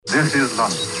This is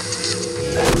London.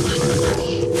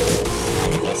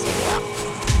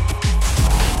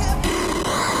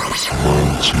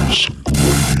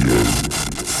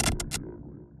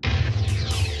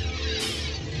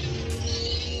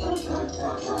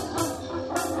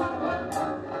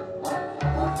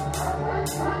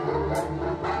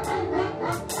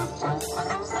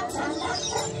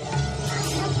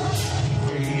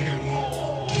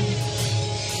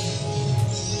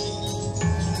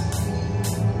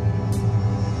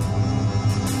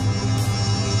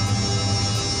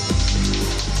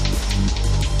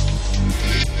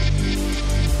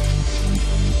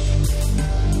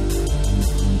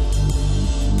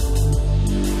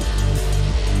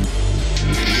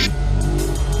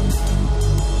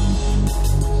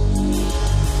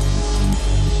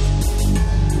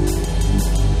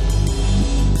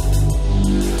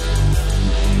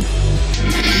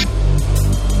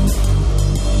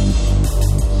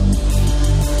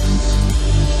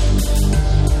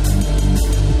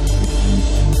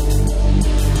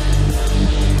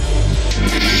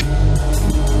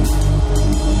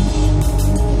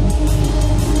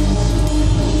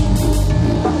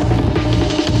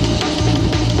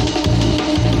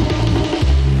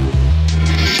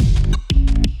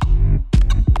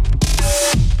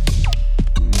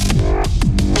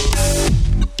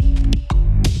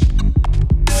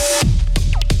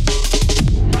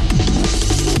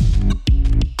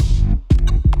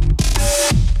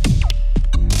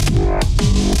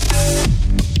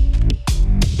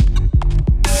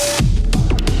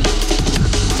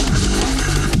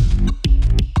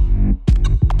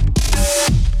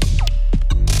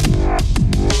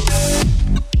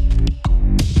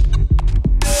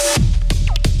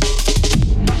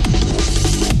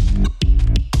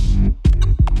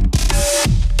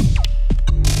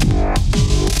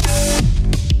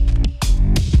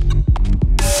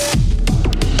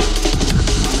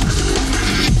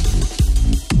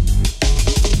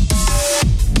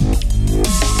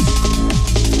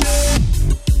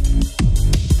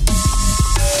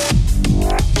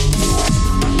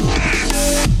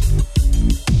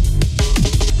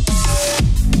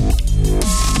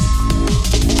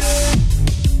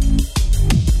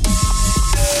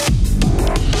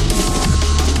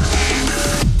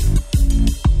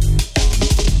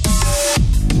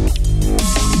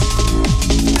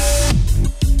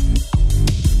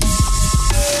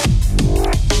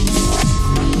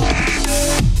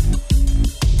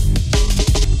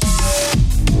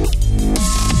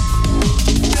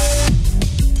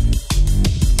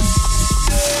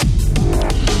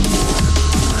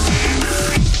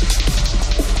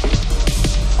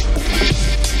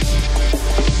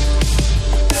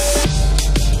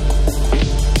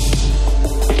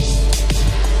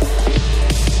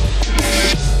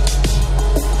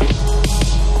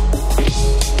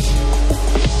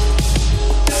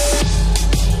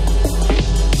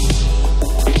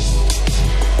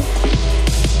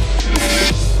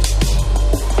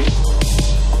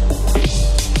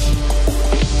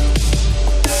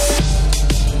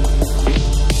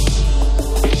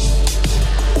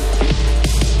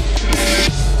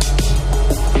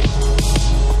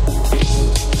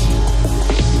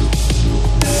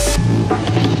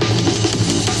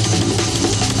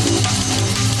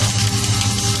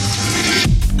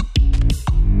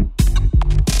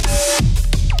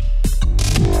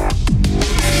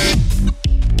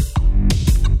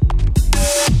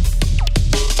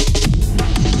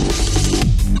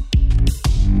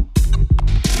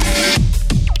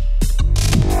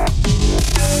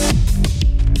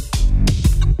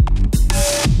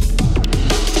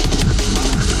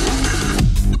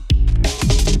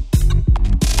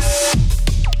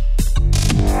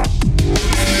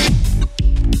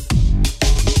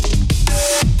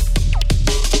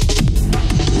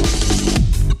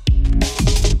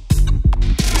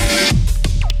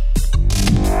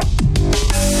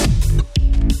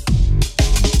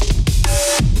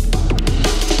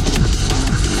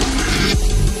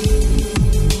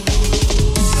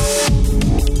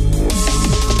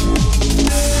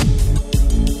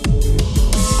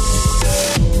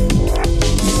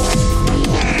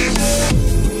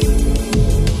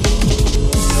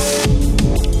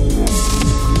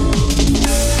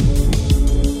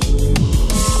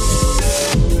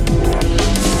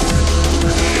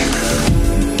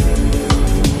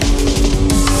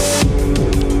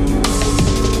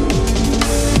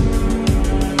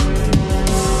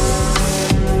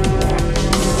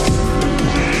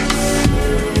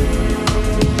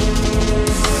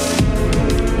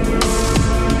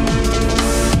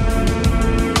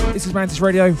 Scientist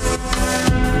Radio. Mantis Radio.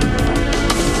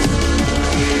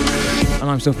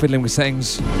 And I'm still fiddling with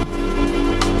settings.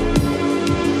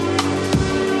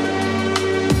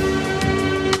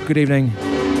 good evening.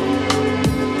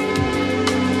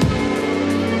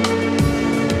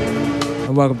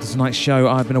 And welcome to tonight's show.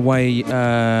 I've been away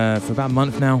for about a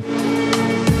month now.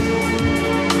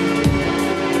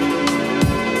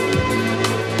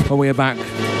 But we are back.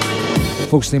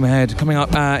 Full steam ahead. Coming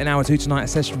up in hour 2 tonight, a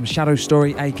session from Shadow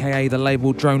Story, aka the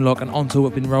label Drone Lock and Onto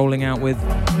have been rolling out with.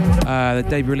 The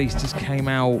debut release just came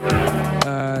out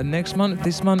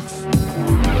this month.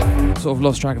 Sort of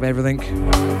lost track of everything.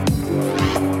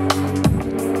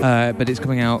 But it's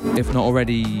coming out, if not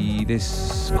already,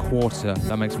 this quarter.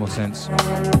 That makes more sense.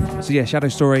 So yeah, Shadow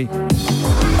Story.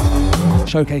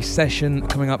 Showcase session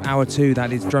coming up hour 2.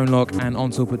 That is Drone Lock and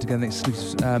Onto put together an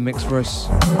exclusive mix for us.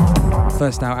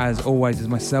 First out, as always, is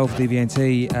myself,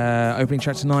 DVNT. Opening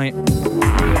track tonight.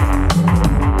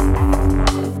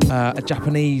 A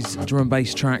Japanese drum and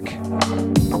bass track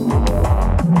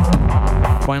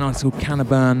by an artist called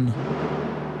Canaburn.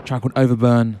 A track called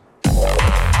Overburn.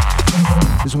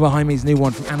 This one behind me is a new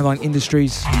one from Anodyne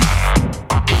Industries.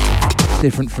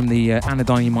 Different from the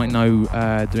Anodyne you might know,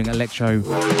 doing electro.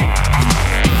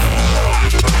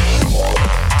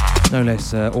 No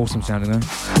less awesome sounding though.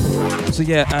 So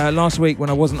yeah, last week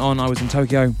when I wasn't on, I was in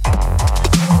Tokyo.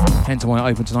 Hence why I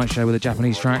opened tonight's show with a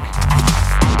Japanese track.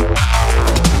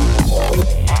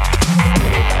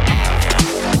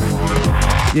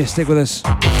 Yeah, stick with us.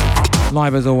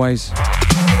 Live as always.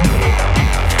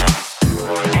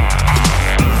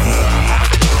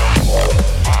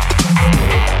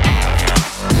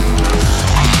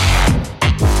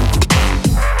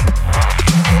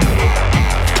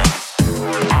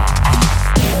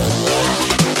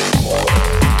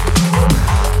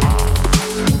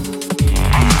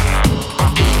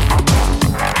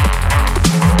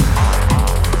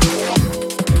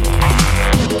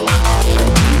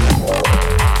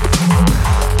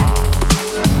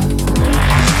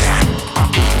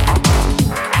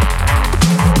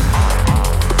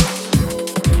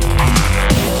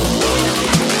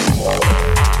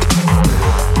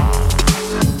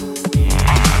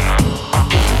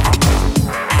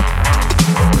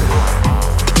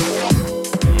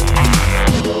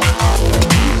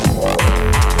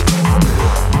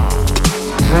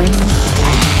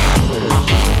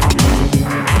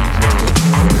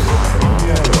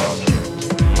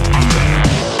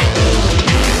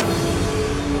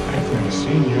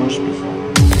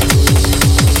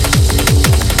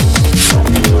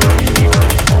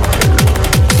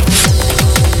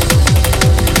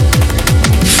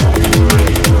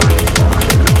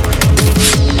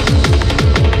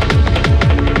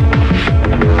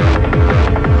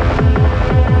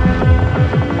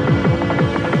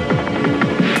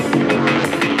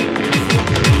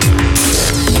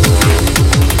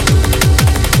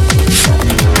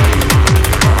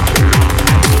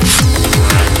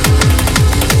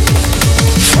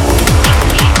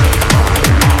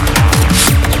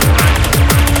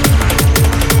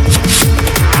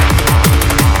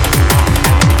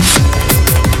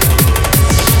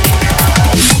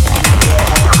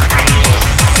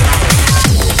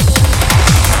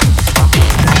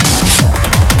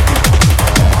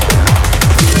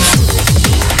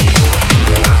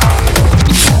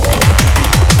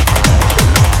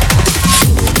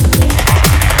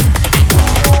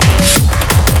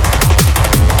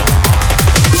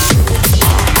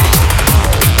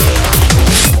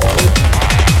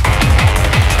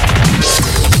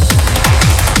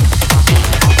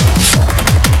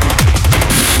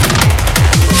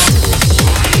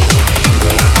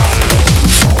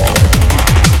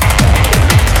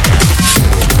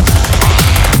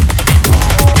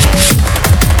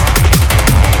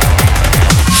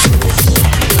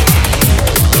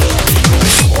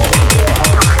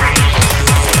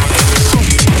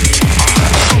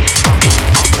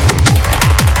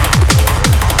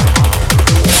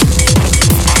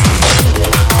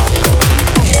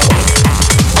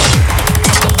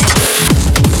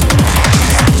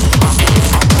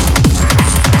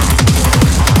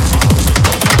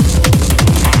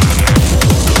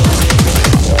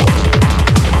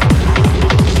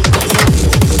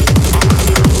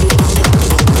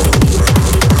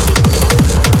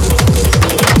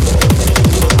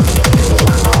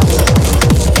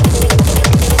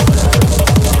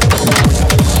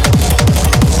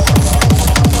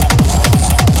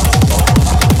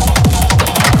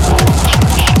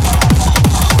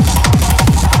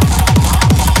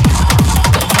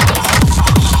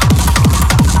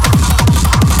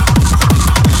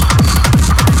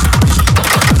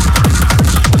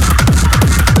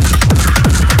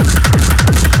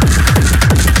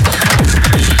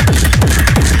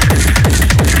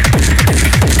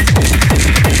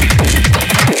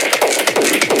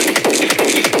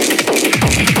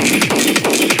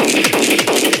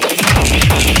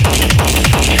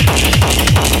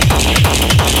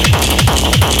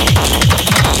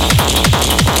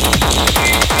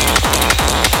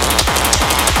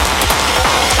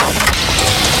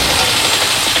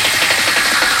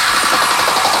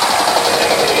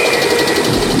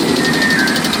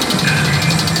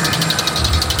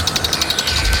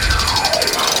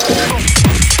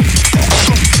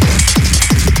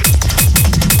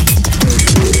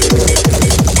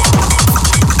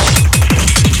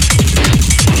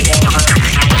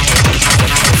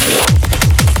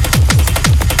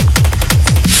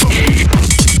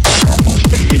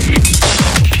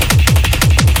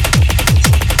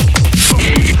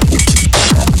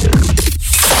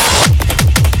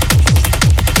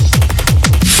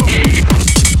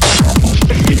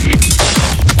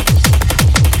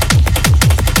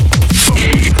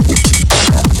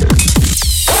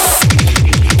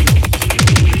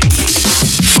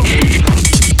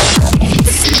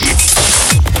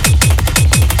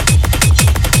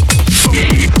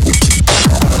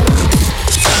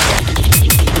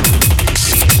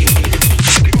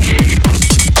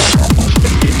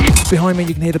 Behind me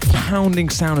you can hear the pounding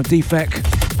sound of Defect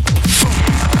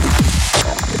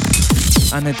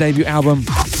and their debut album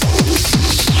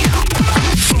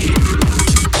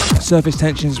Surface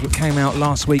Tensions, which came out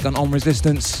last week on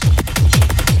Resistance.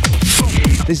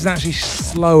 This is actually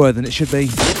slower than it should be.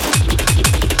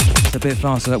 It's a bit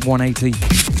faster at 180.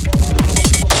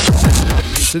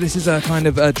 So this is a kind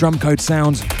of a drum code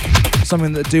sound,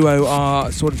 something that Duo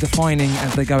are sort of defining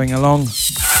as they're going along.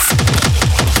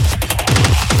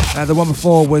 The one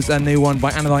before was a new one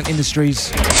by Anodyne Industries,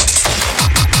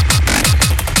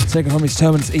 taken from his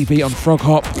Terminus EP on Frog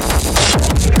Hop.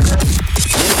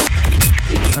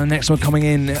 And the next one coming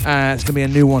in, it's going to be a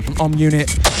new one from Om Unit,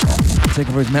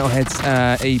 taken from his Metalheadz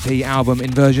EP album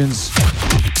Inversions.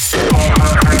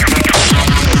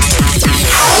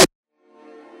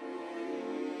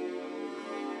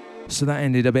 So that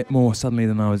ended a bit more suddenly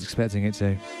than I was expecting it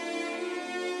to.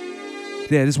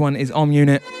 Yeah, this one is Om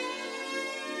Unit,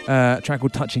 a track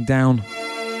called Touching Down.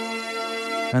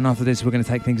 And after this, we're going to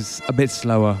take things a bit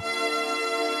slower.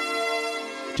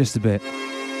 Just a bit.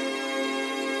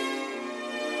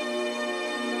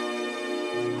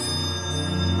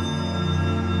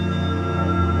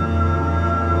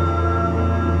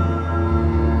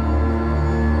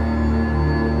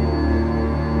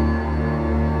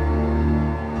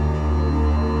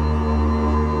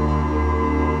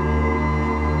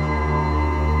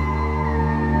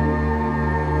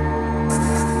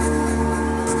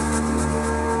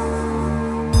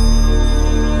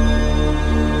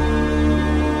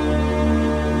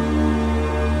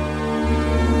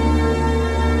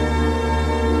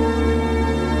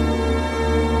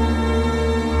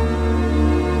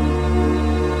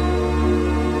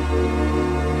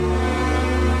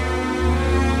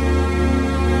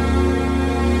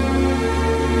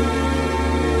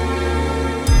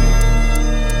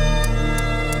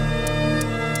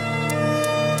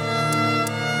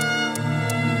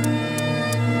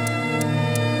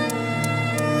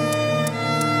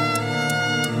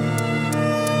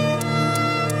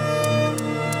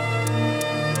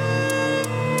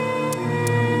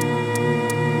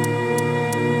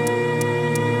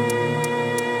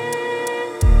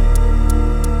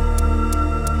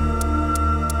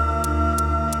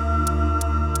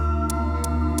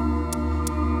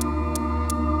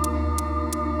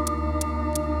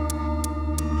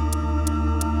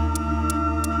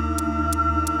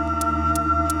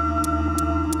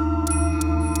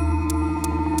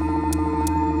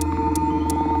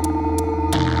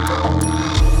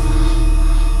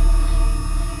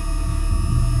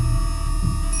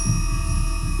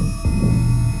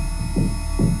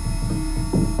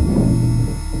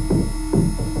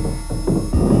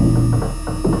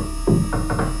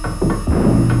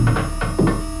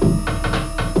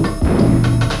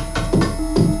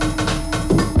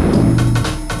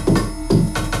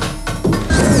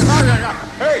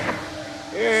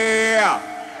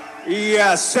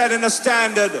 Setting a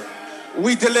standard,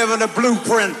 we deliver the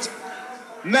blueprint.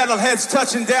 Metalheadz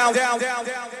touching down.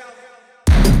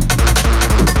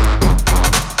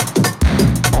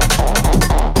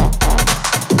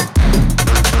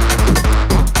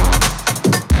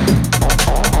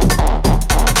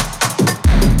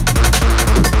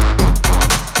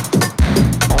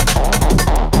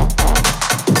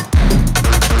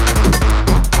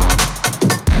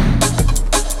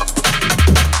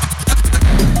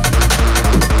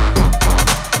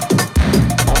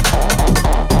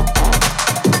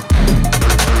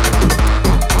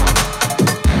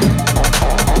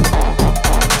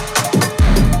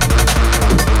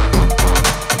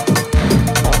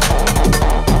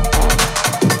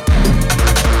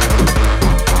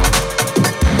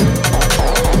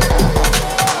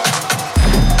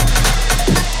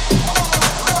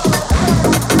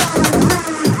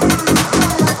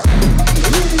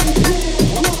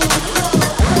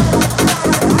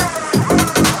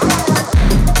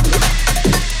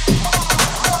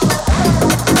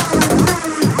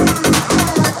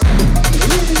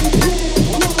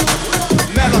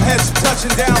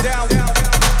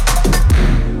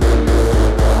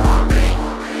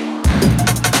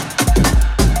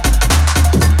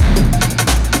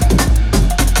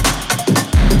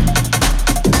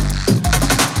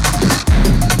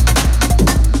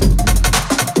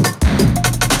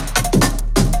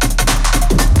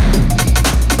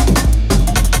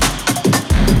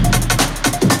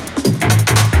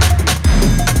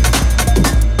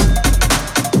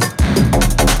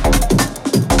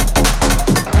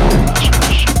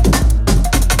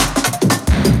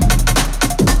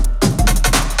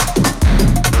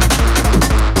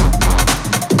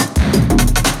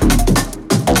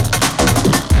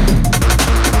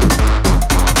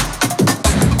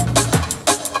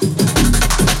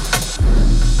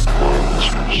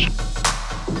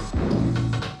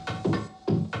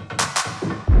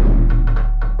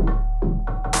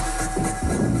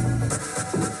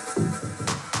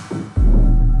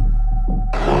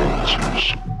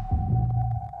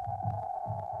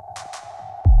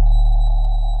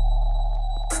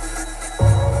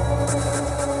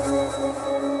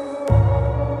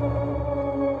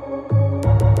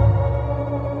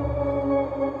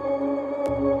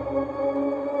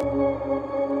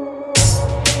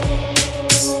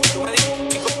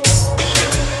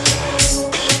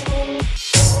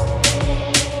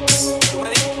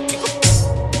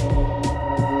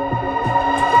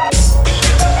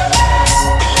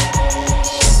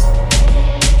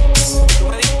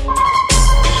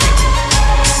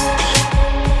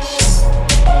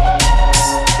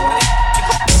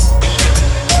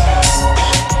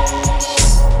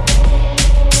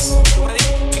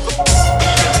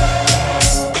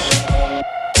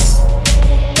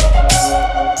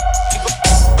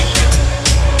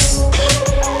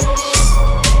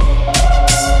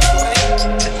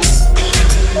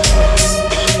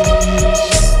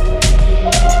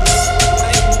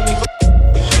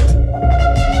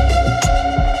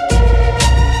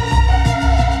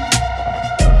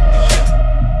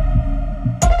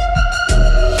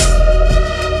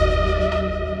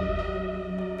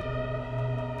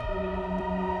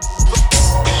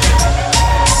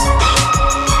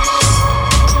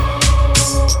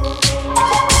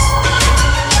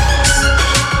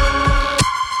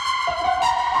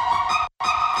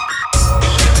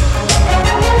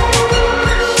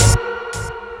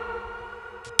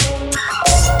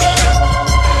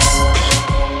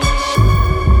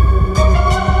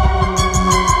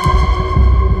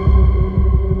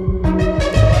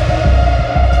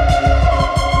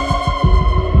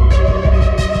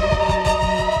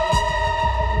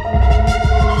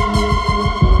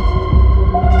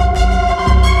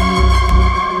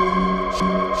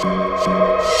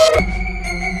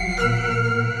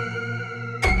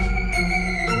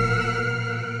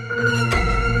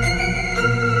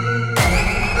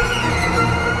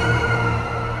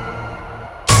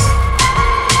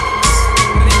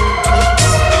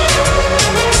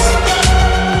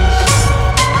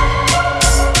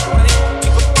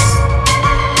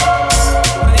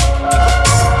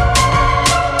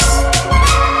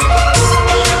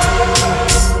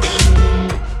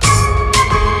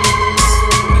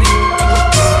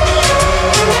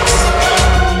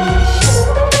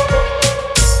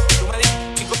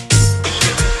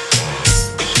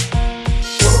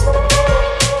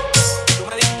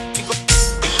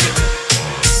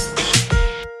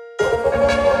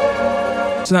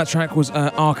 So that track was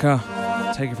Arca,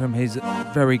 taken from his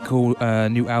very cool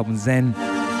new album Zen,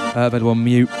 available on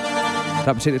Mute. That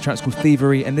particular track's called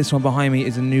Thievery, and this one behind me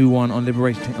is a new one on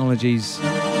Liberation Technologies.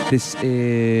 This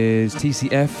is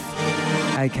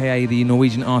TCF, aka the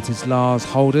Norwegian artist Lars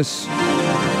Holdus,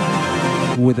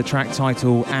 with a track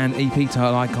title and EP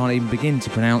title I can't even begin to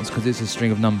pronounce because it's a string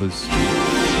of numbers.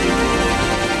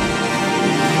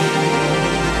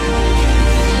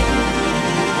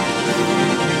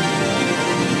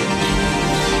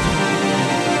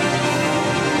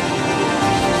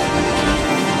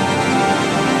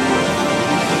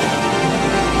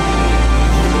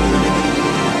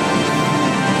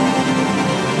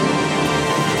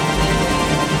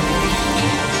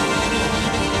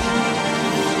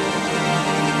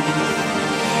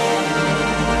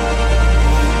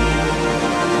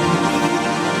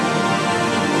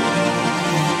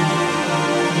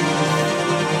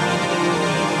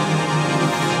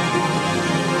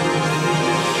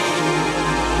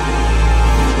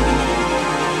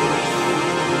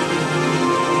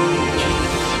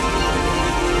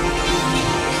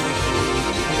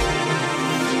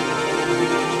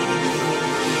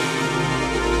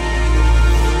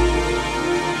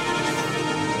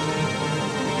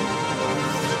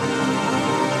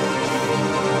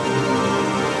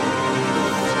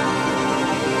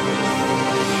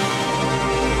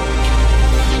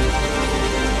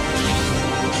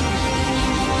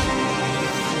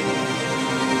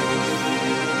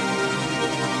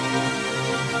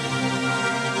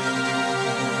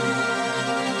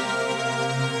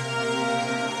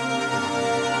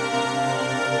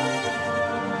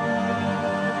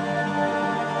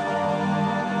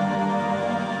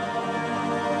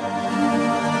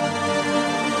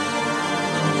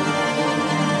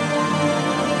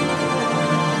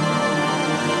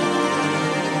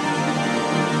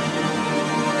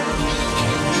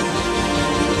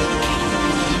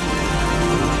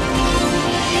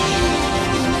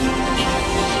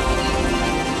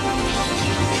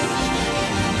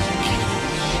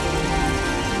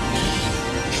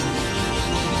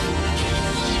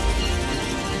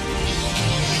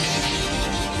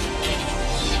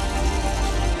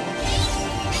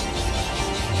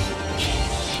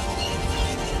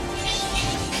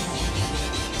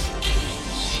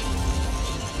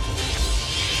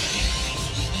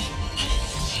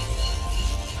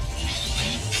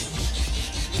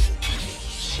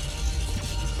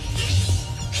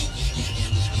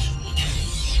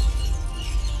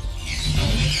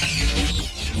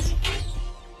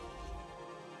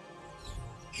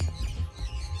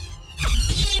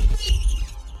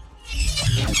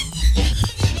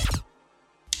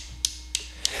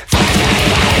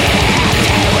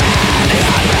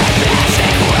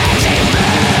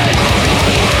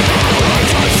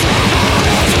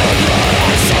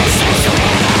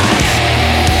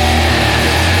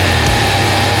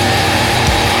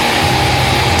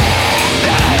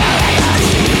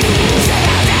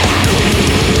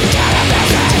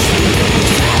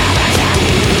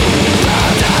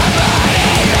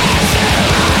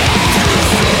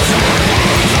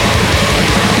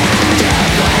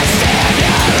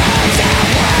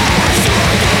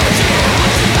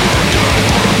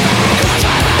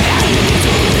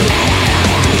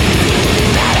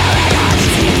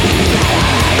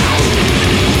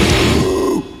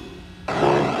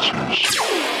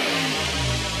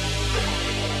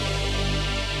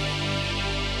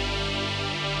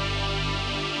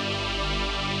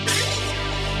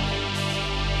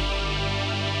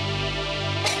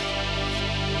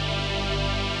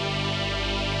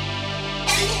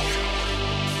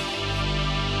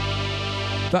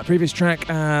 That previous track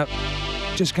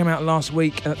just came out last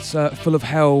week. That's Full of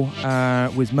Hell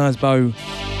with Merzbow.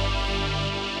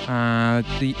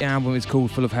 The album is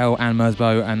called Full of Hell and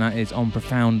Merzbow, and that is on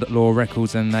Profound Law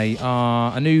Records, and they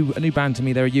are a new band to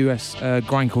me. They're a US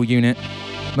grindcore unit.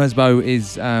 Merzbow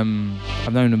is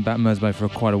I've known about Merzbow for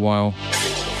quite a while.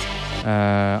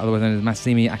 Otherwise known as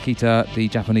Masami Akita, the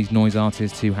Japanese noise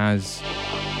artist who has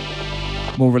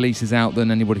more releases out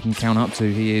than anybody can count up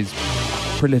to. He is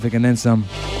prolific and then some.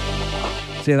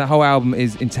 So yeah, that whole album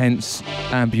is intense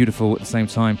and beautiful at the same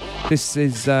time. This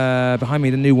is behind me,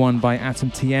 the new one by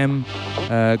Atom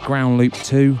TM, Ground Loop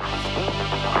 2.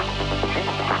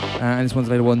 And this one's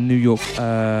available on New York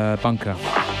Bunker.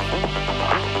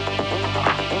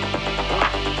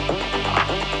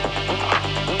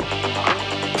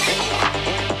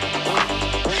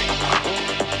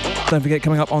 Don't forget,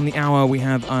 coming up on the hour, we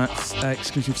have an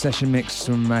exclusive session mix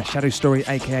from Shadow Story,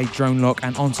 aka Drone Lock,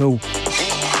 and Ontal.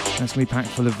 That's going to be packed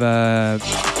full of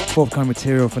forthcoming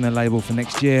material from their label for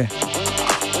next year.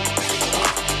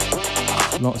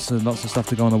 Lots of stuff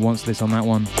to go on the wants list on that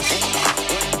one.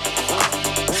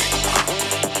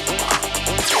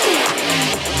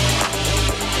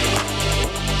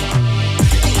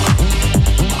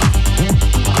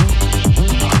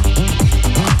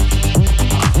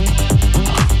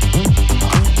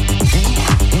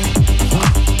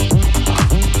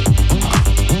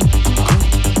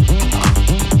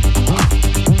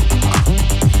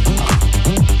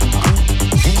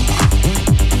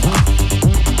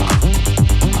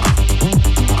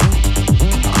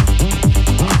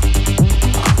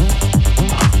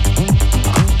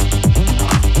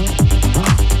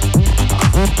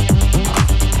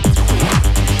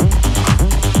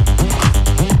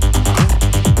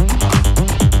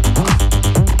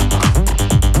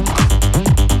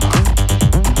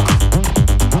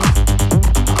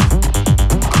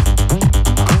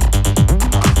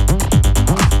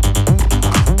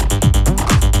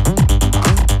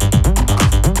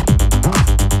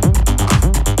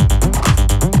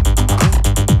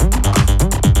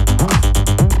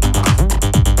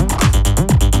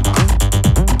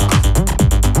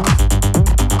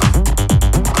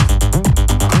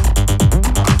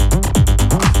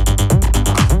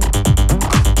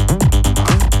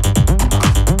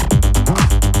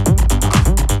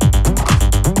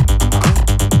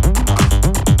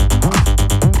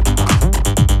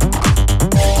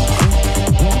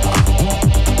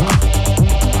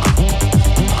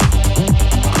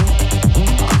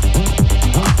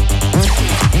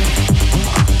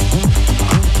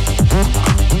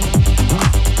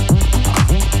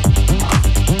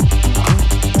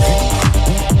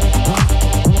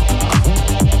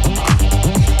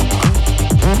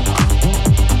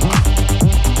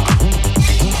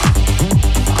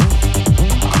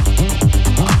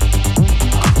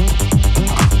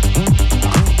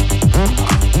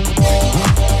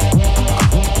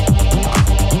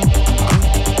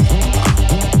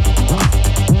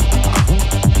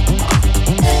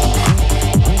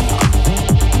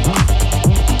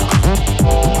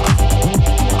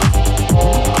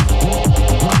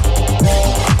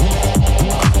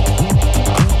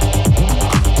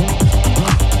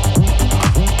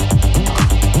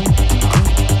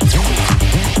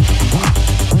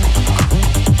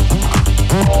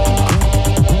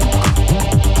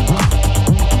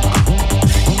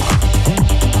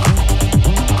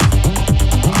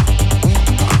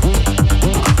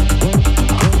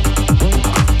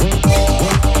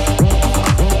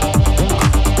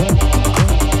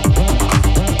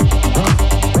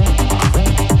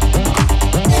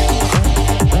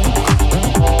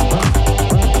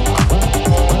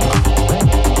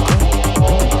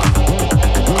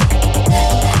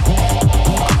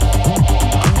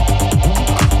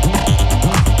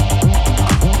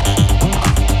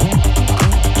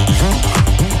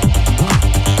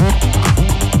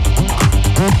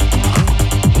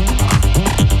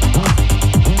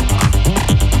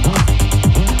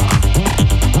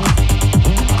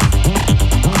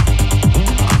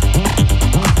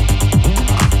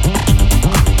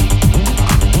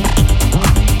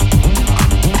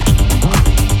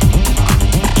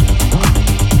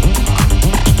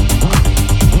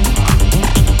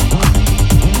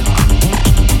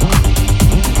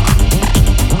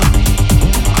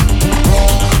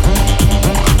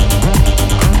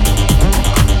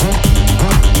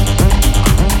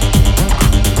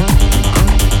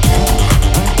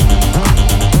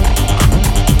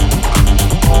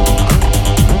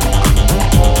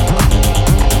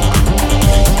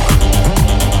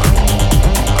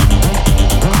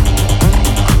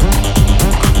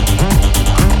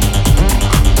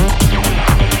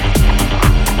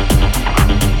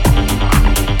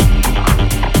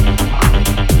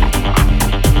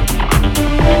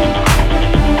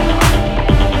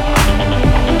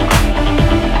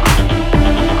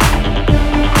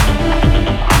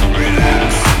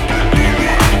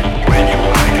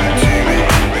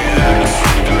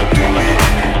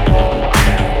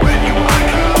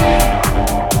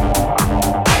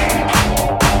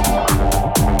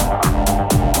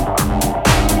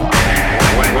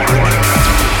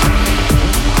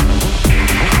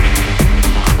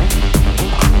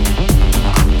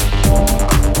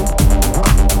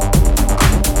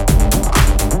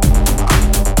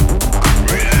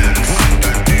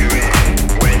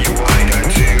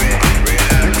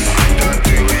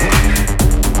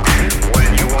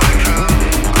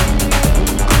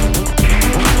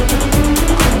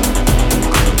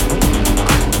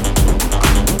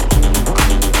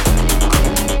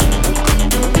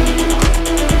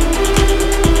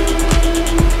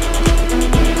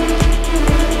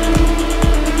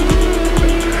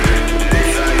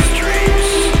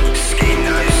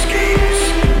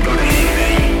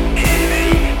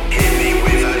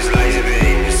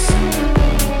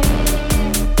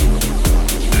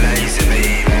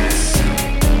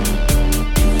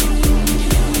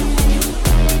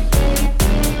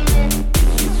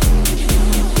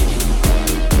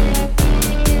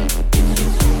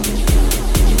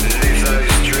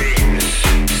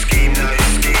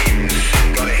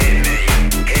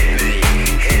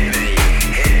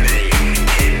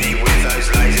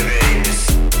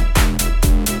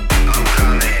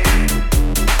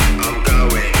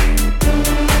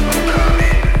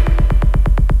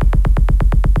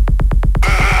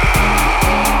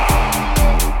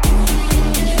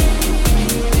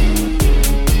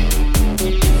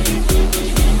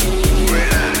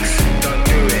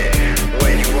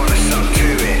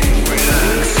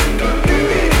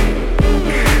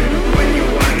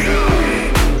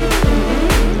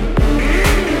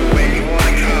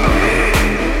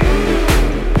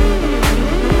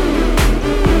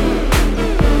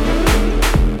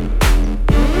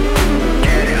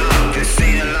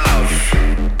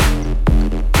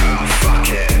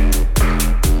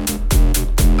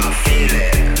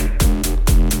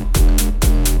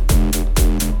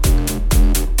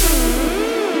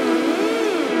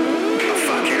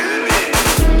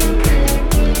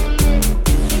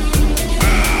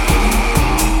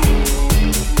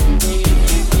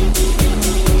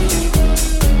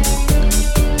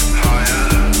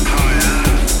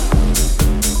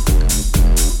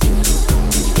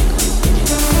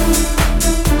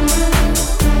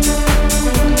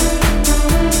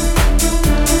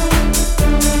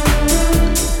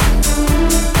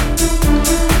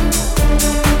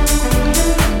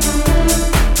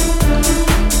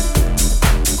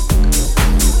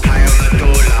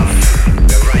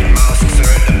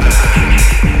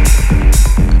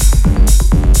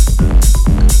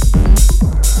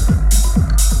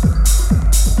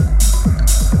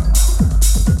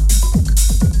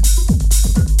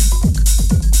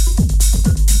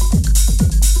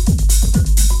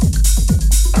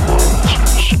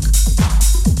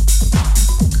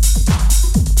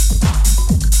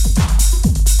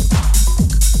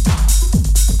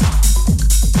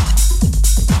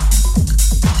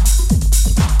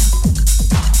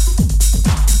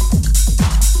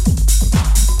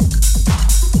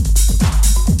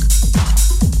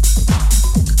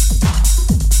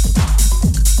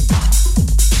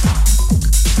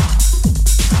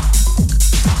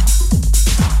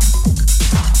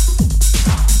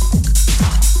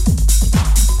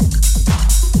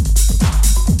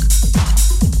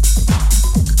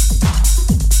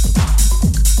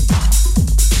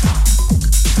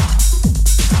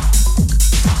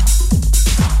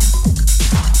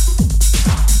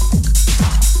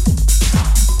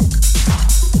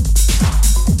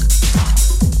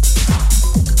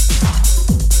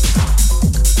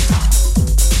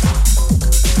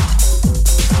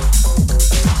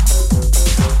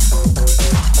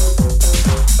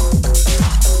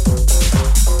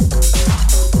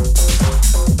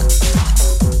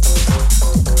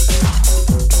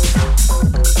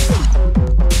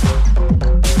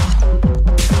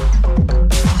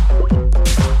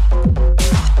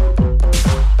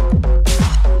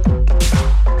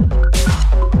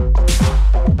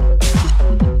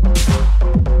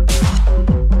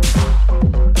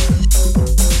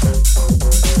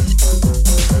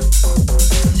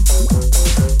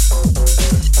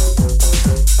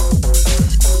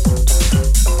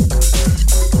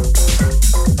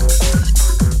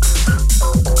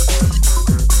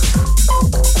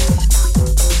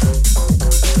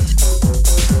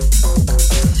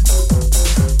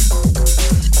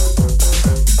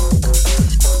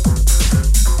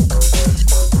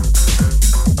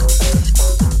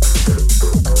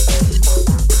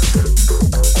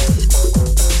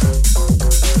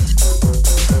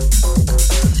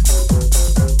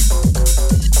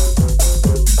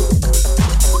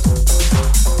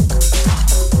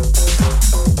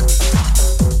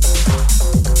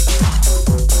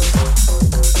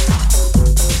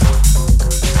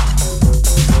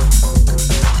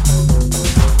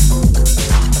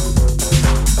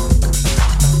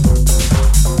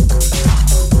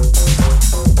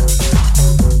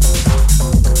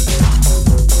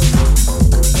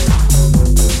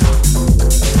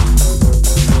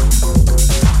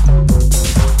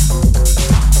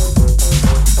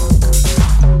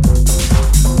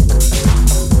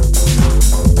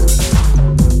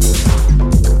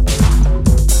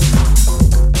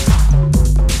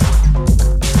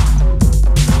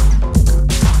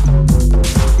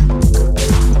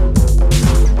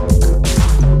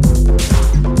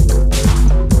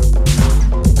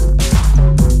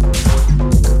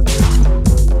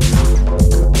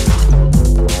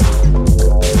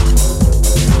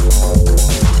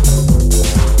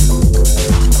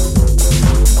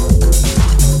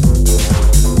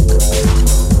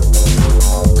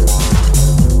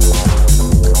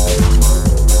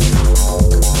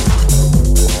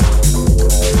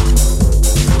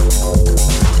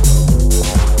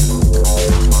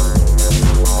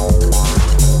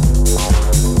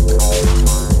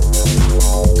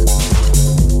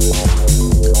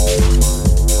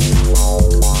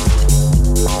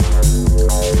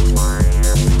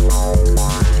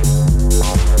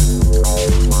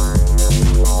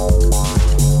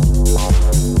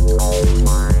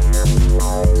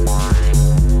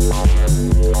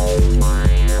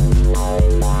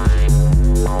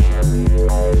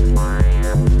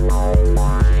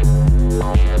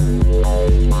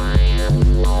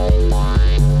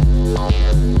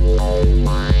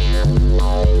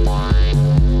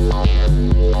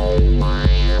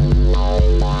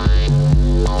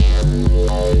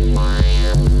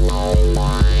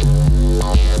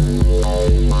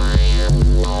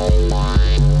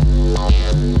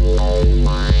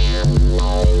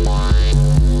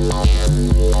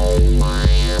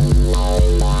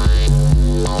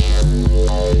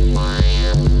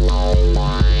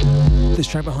 This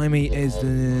track behind me is the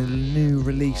new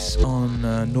release on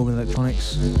Northern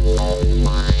Electronics.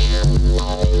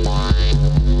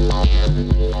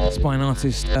 It's by an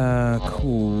artist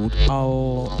called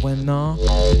Al-Wenar.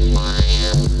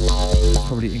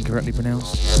 Probably incorrectly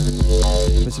pronounced.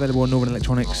 But it's available on Northern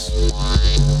Electronics.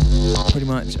 Pretty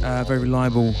much very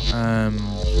reliable,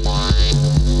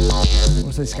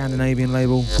 what's the Scandinavian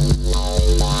label?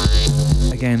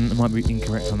 Again, I might be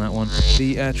incorrect on that one.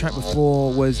 The track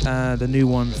before was the new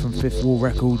one from Fifth Wall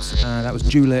Records. That was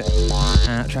Juliet,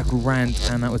 a track called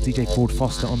Rant, and that was DJ Ford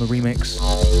Foster on the remix.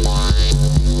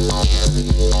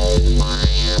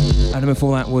 And then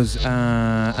before that was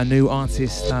a new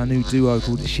artist, a new duo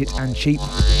called Shit and Cheap.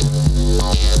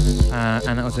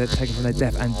 And that was taken from their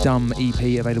Deaf and Dumb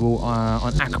EP, available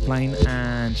on Aquaplane.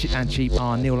 And Shit and Cheap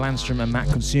are Neil Landstrom and Matt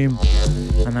Consume.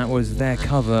 And that was their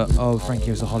cover of Frankie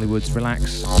Goes to Hollywood's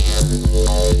Relax.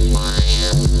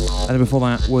 And then before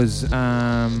that was,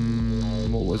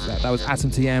 what was that? That was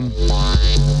Atom TM.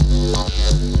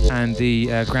 And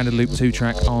the Grounded Loop 2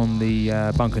 track on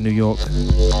the Bunker New York. So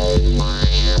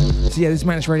yeah, this is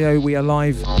Madness Radio. We are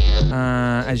live,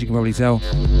 as you can probably tell,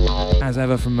 as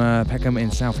ever from Peckham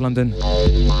in South London.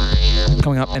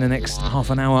 Coming up in the next half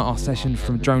an hour, our session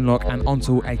from Drone Lock and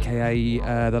Ontal,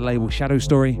 aka the label Shadow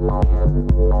Story.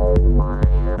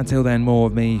 Until then, more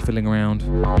of me fiddling around,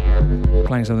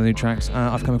 playing some of the new tracks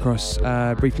I've come across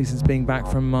briefly since being back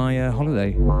from my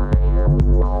holiday.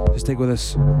 So stick with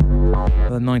us for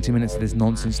the 90 minutes of this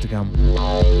nonsense to come.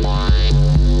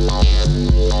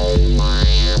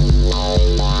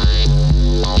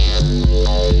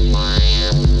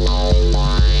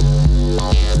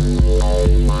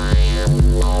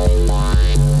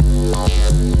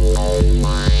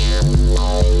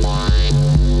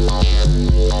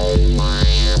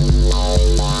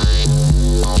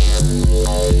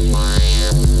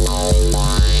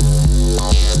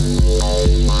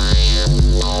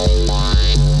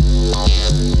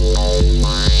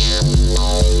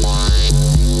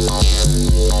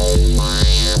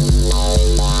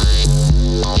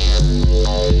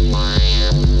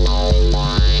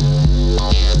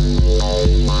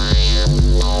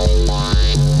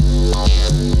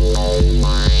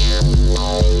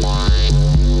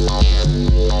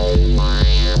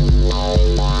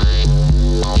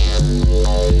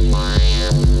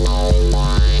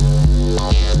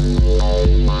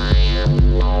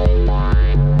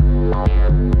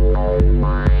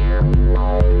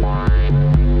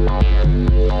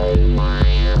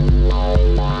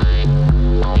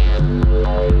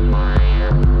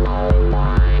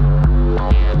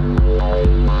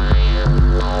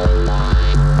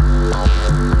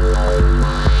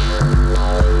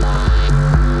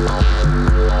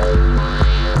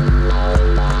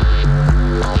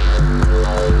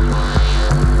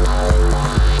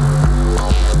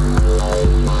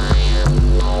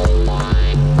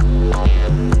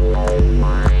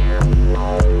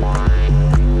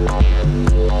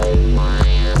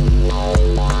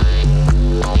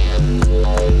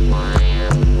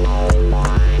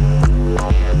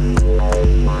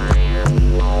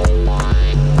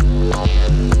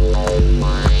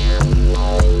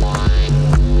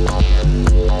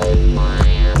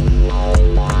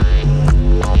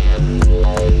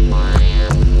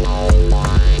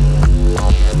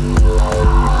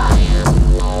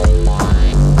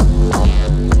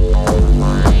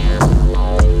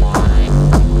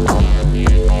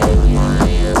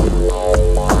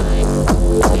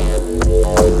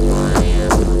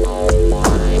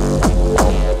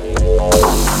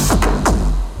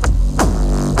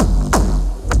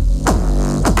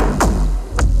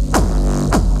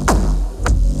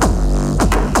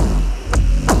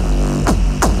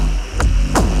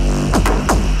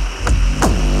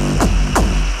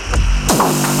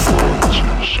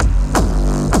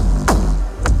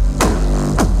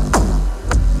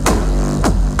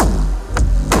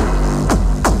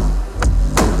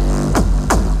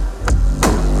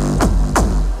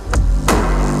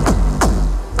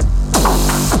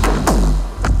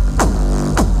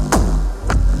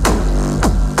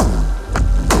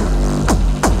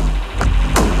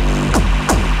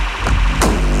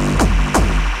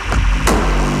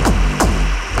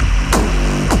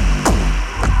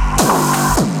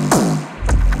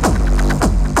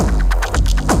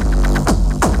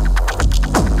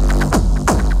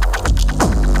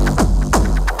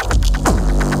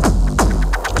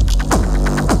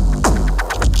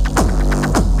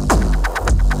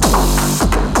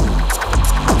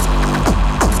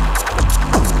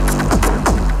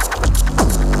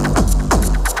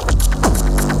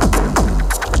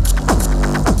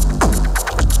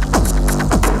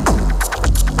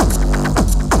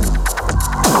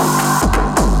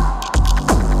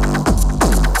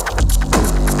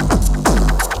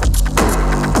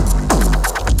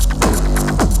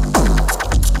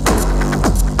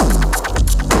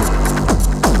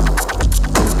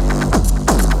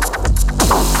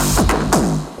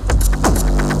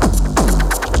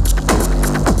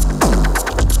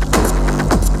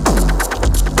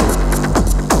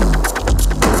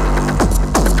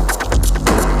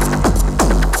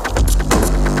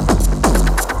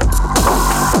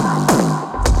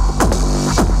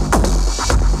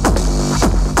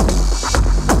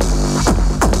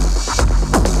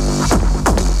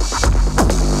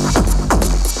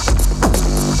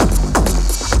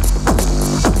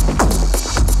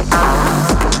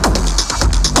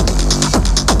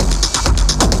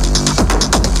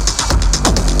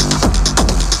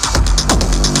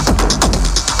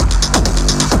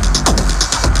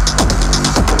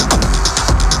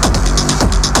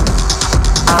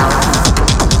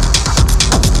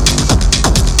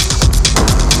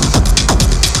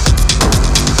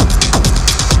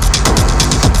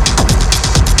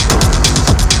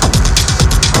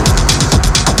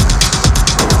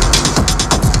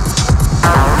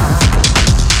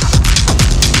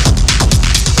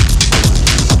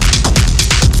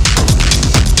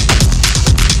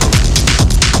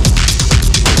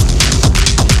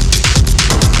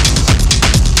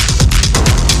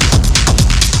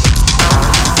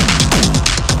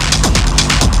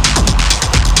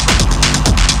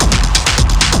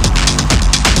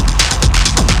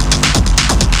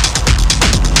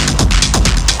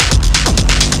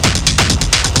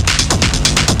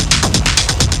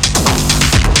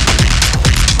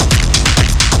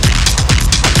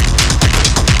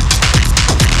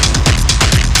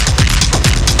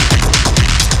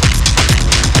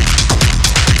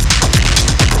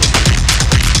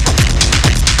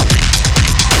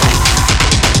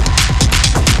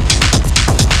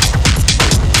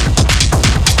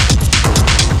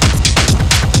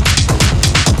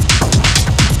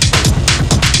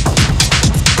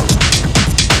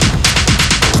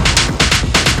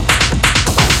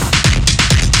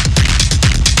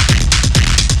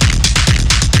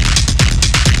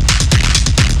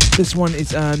 This one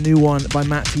is a new one by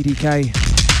Matt TDK.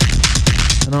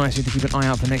 And I actually need to keep an eye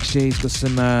out for next year. He's got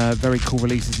some very cool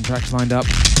releases and tracks lined up.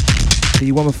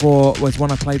 The one before was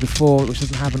one I played before, which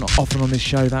doesn't happen often on this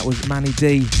show. That was Manny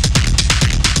D.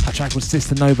 A track was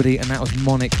Sister Nobody, and that was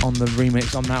Monic on the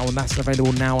remix on that one. That's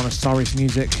available now on Osiris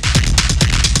Music.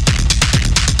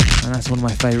 And that's one of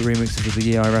my favourite remixes of the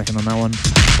year, I reckon, on that one.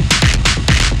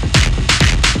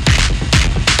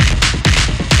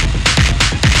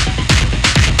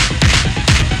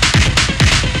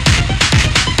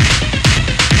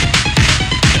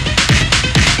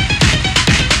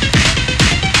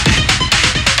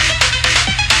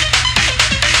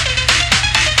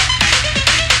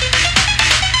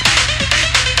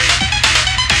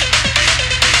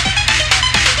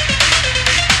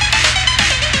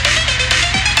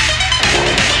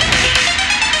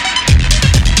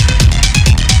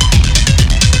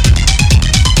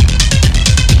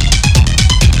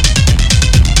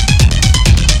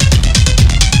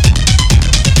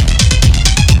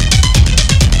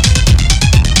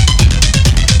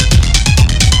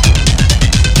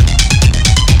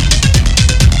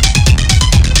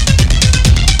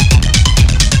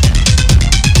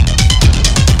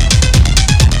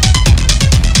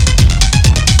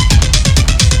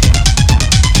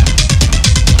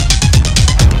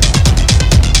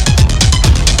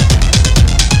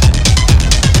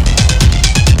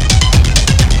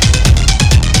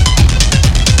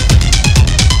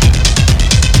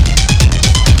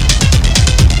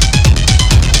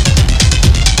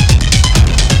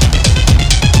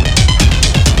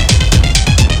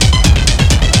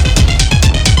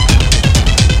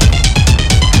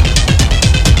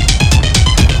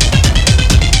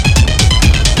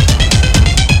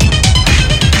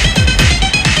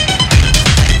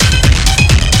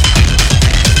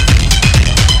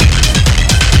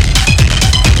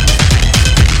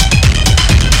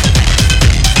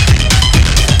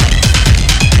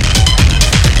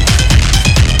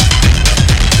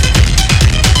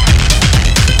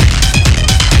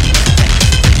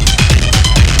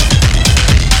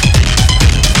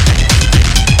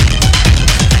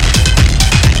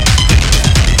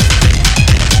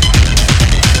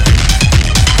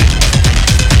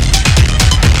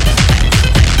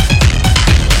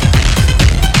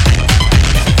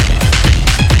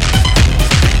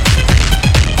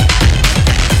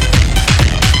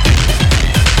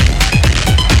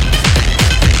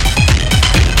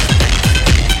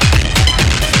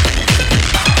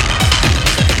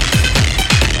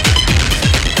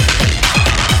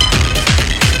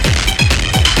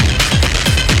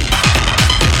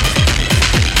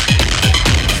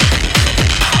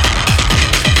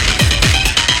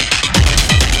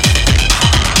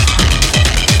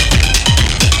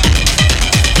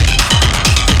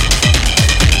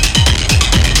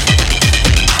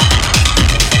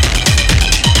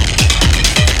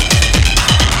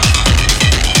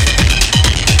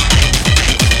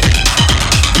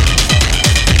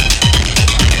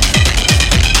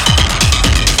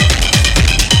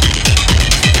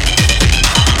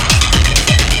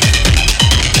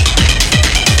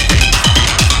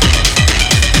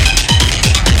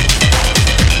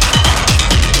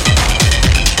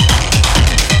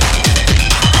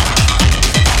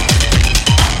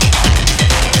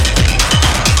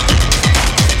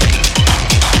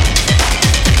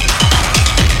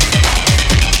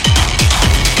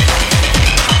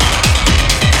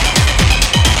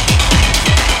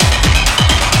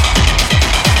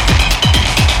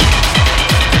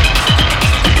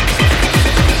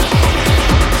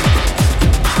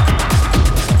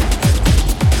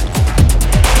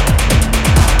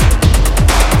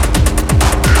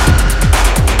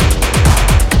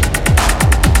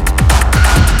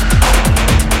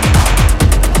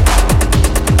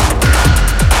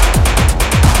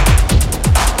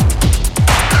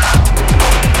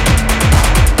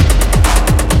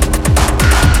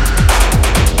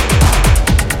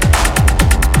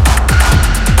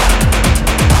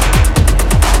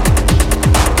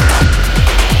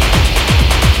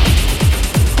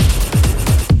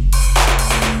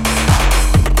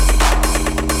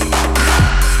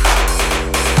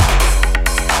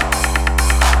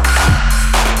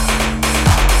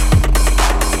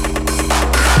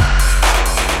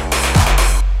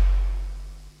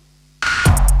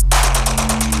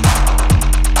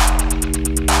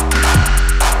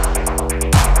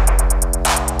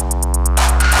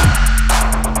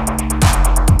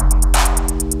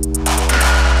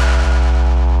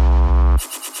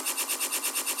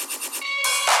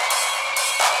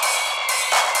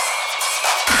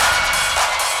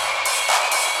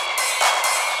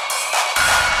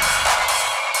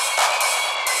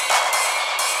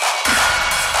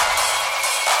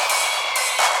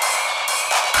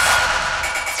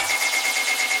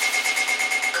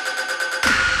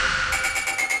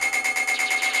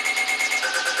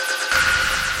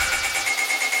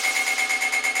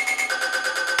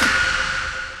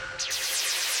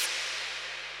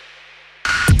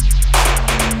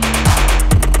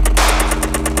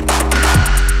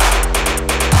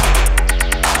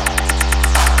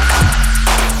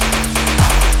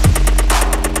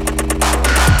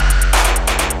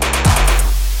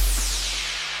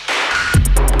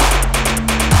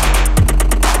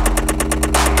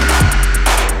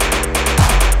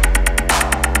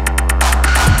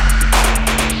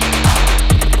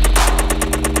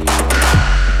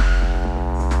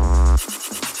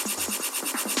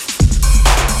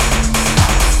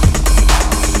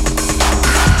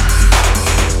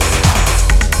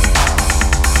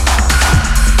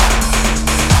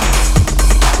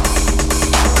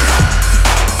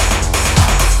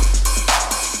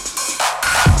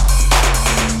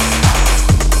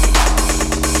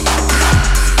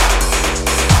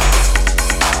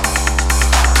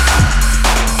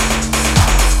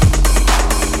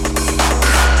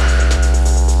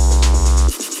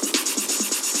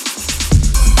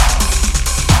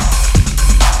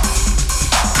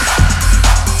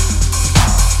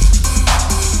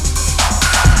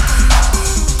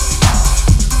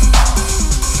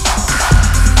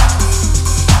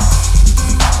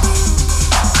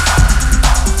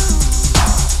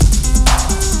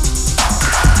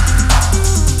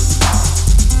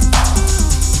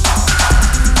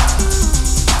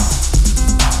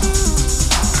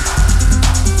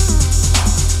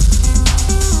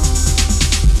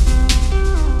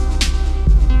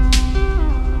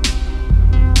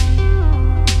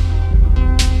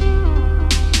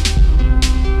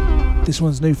 This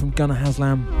one's new from Gunnar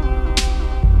Haslam,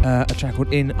 a track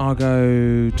called In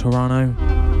Argo Torano.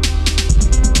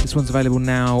 This one's available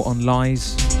now on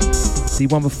Lies. The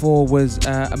one before was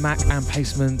a Mac and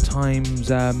Pacement times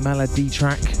Melody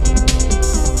track.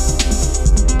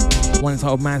 One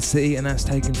entitled Mad City, and that's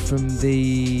taken from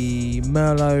the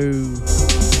Merlot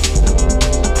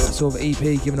sort of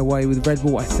EP given away with Red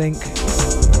Bull, I think.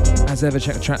 As ever,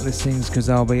 check the track listings because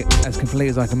they'll be as complete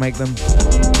as I can make them.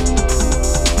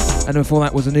 And before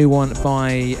that was a new one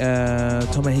by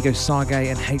Tomohiko Sage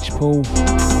and H. Paul.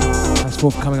 That's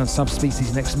forthcoming on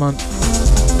Subspecies next month.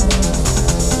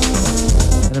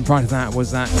 And then prior to that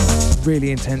was that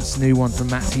really intense new one from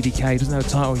Matt TDK. Doesn't have a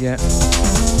title yet.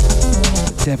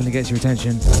 Definitely gets your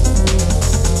attention.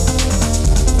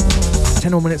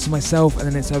 10 more minutes of myself and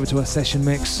then it's over to a session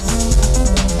mix.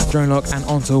 Drone Lock and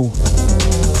Ontal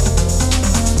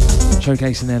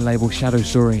showcasing their label Shadow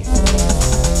Story.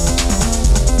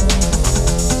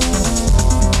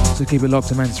 So keep it locked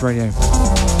to Mantis Radio.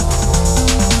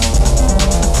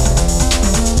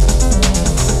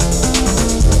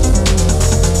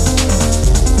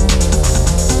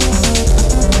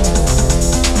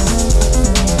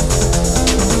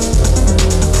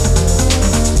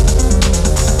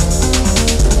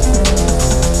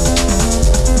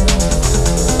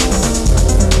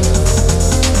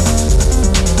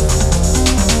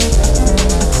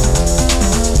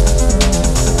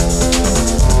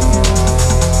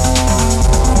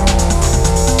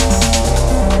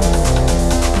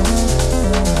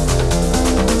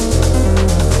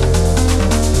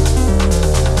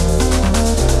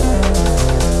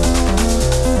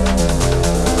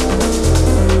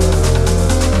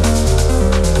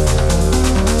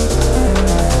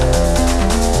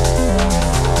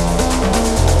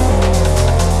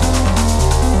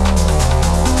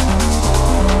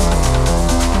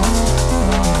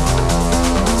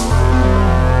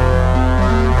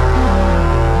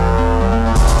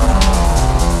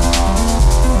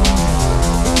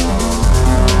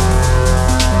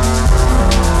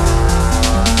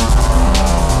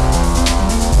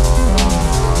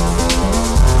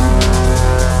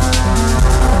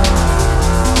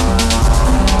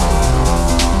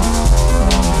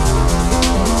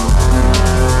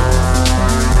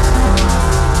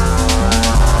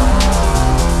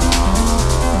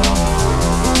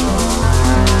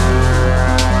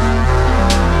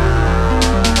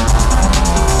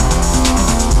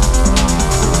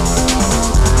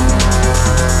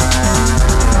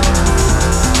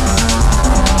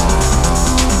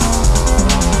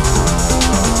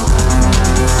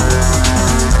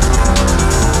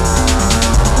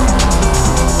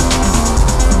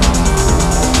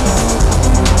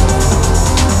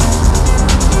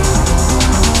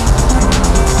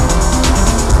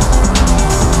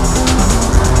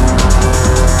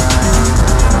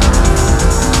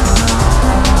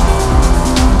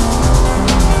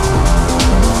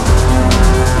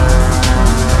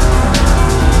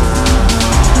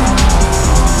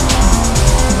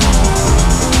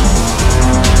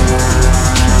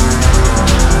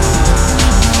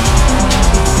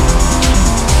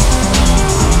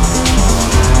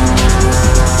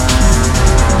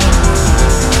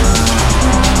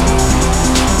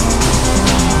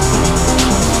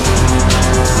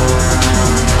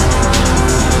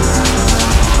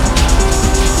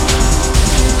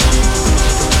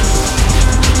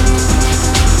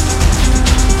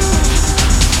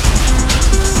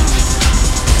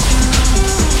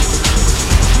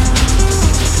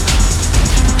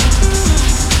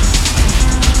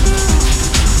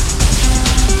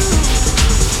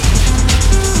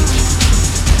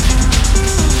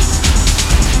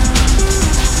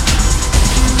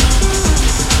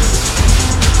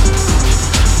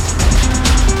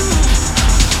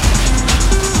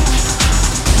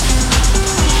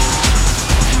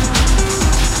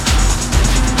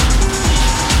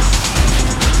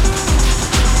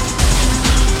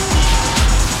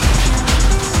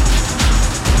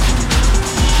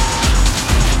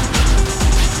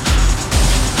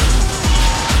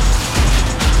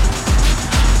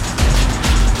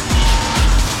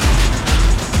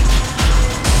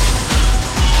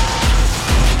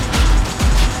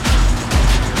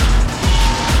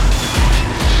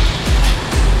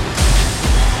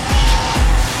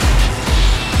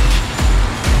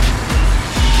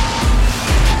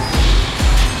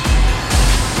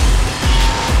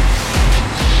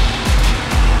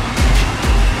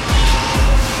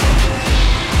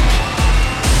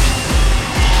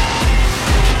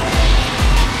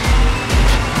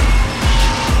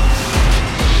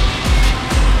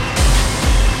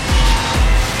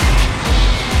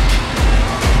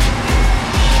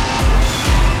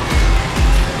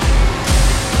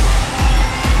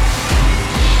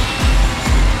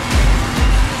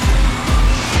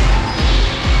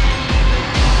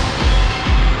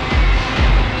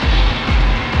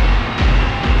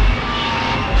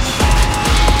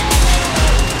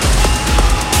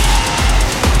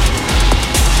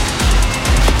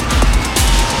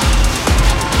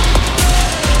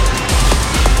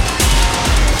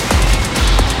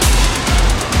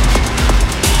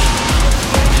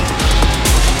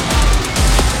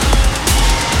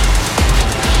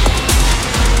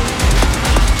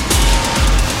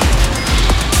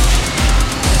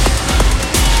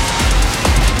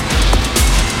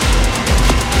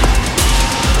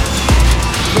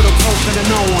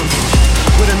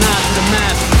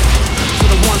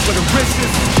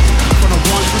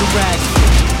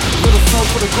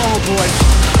 for the gone boys.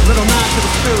 Little nod to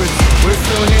the spirits. We're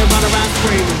still here running around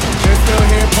screaming. They're still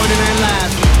here pointing and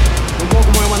laughing. We're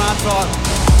walking away when I thought,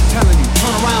 telling you,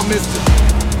 turn around, mister.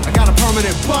 I got a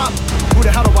permanent bop. Who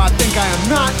the hell do I think I am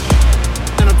not?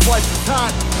 And I'm twice as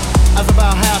hot. As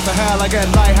about half the hell. I get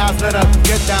lighthouse lit up.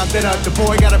 Get down, lit up. The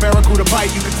boy got a barracuda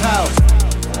bite, you can tell.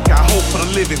 Got hope for the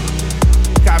living.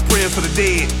 Got prayers for the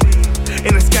dead.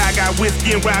 In the sky, got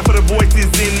whiskey and ride for the voices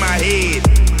in my head.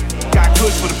 Got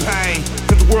kush for the pain,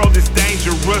 cause the world is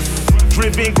dangerous.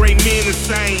 Driven great men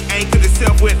insane, anchored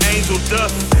itself with angel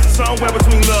dust. Somewhere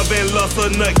between love and lust,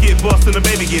 a nut get bust and a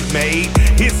baby get made.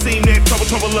 It seemed that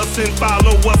trouble us and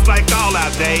follow us like all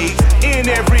our days.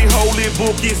 In every holy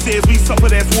book it says we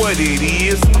suffer, that's what it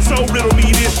is. So riddle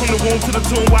me this, from the womb to the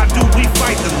tomb, why do we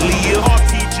fight to live?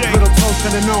 RTJ, little toast to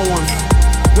the no ones,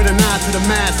 with a nod to the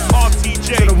masses.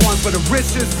 RTJ, to the ones for the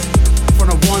richest, from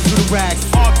the ones to the rags.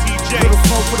 RTJ, little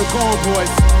smoke for the gone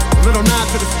boys, a little nod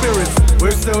to the spirits.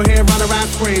 We're still here running around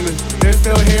screaming. They're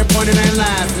still here pointing and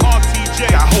laughing. RTJ,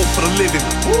 got hope for the living.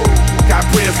 Woo. Got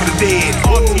prayers for the dead.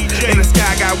 RTJ, in the sky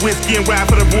got whiskey and ride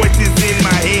for the voices in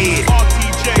my head.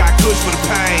 RTJ, got kush for the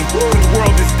pain. The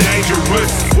world is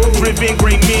dangerous. Driven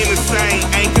great men insane,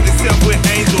 anchored itself with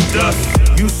angel dust.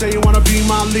 You say you wanna be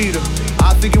my leader,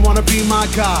 I think you wanna be my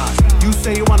God. You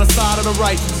say you on the side of the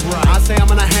righteous, I say I'm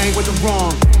gonna hang with the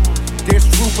wrong. There's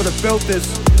truth for the built this,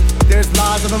 there's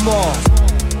lies in the law.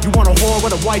 You want a whore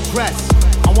with a white dress,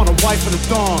 I want a wife for the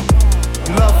dawn.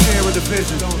 You love fear and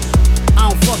division, I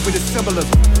don't fuck with the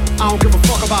symbolism. I don't give a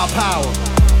fuck about power.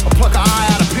 I pluck an eye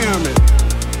out of pyramid,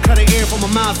 cut an ear from a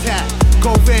mouse tap.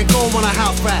 Go Van Gogh on a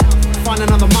house rat, find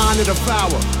another mind to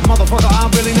devour. Motherfucker,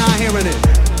 I'm really not hearing it.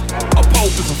 A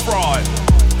pope is a fraud,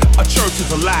 a church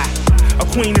is a lie. A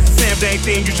queen is the same dang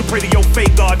thing, you should pray to your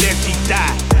fake God that she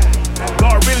die.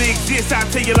 God really exists, I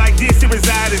tell you like this, it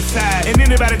resides inside. And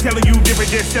anybody telling you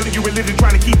different, just telling you religion,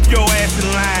 trying to keep your ass in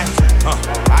line.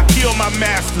 I kill my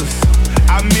masters,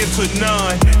 I mentor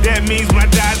none. That means when I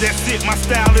die, that's it, my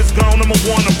style is gone, I'm a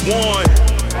one of one.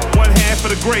 One hand for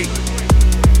the great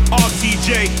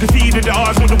RTJ, defeated the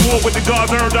odds, went to war with the gods,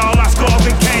 earned all our scars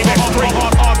and came back straight.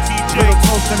 RTJ, little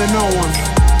toast to the no ones,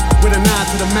 with a nod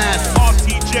to the masses.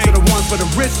 RTJ, to the ones for the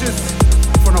richest,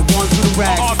 from the ones to the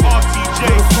rags. RTJ,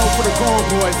 little smoke for the gone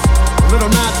boys, a little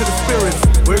nod to the spirits.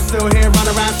 We're still here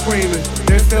running around screaming.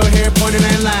 They're still here pointing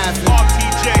and laughing.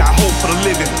 RTJ, got hope for the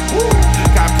living. Woo.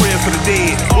 Got prayers for the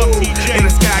dead. RTJ, in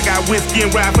the sky got whiskey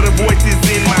and ride for the voices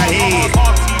in my head.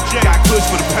 RTJ, got kush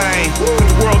for the pain.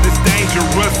 The world is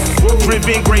dangerous.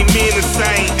 Driven great men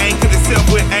insane, anchored itself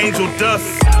with angel dust.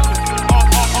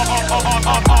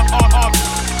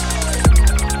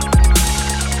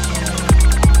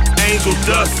 Angel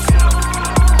dust.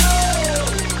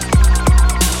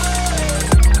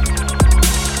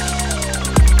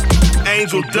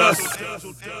 Angel dust.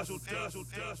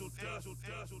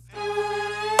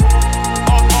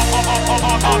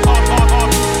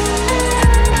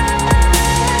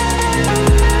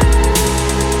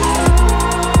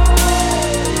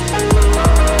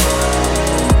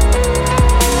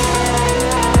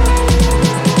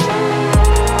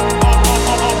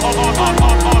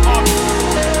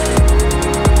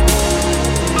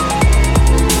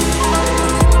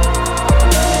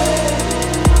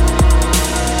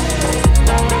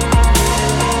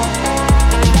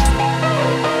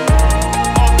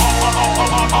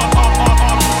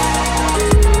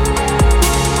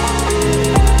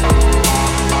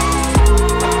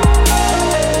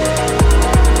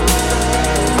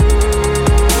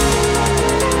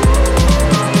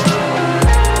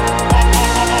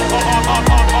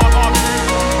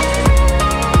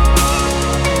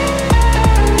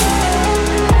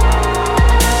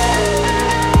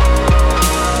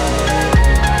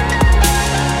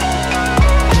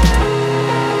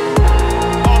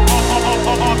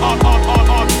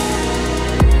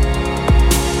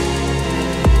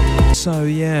 So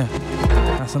yeah,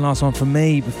 that's the last one from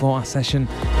me before our session.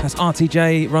 That's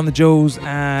RTJ, Run the Jewels,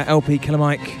 LP Killer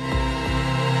Mike,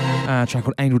 track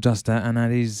called Angel Duster, and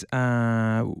that is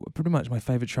pretty much my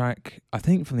favourite track, I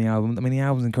think, from the album. I mean, the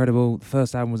album's incredible, the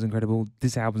first album was incredible,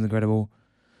 this album's incredible,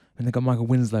 and they got Michael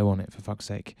Winslow on it, for fuck's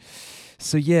sake.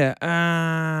 So yeah,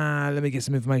 let me get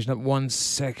some information up 1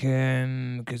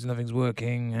 second, because nothing's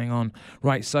working, hang on.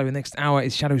 Right, so the next hour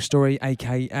is Shadow Story,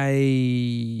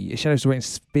 aka Shadow Story in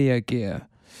Spear Gear,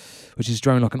 which is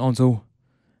Drone Lock and Ontal.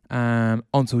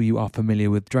 Ontal you are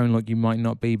familiar with, Drone Lock you might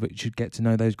not be, but you should get to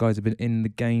know those guys. Have been in the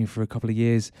game for a couple of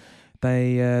years.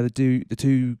 They the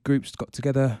two groups got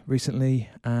together recently,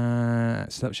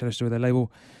 set up Shadow Story, their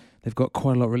label. They've got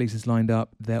quite a lot of releases lined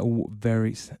up. They're all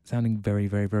sounding very,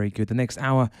 very, very good. The next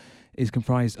hour is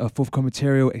comprised of forthcoming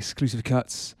material, exclusive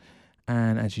cuts,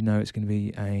 and as you know, it's going to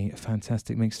be a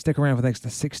fantastic mix. Stick around for the next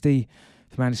 60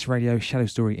 for Madness Radio, Shadow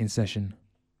Story in session.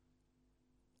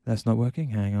 That's not working.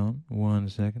 Hang on 1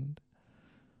 second.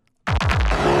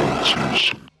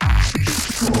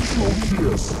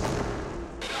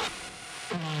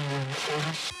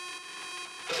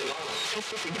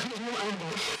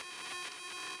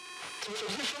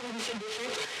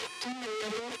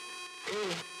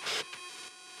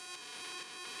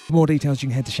 For more details, you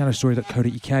can head to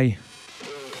shadowstory.co.uk,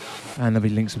 and there'll be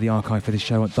links to the archive for this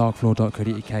show at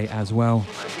darkfloor.co.uk as well.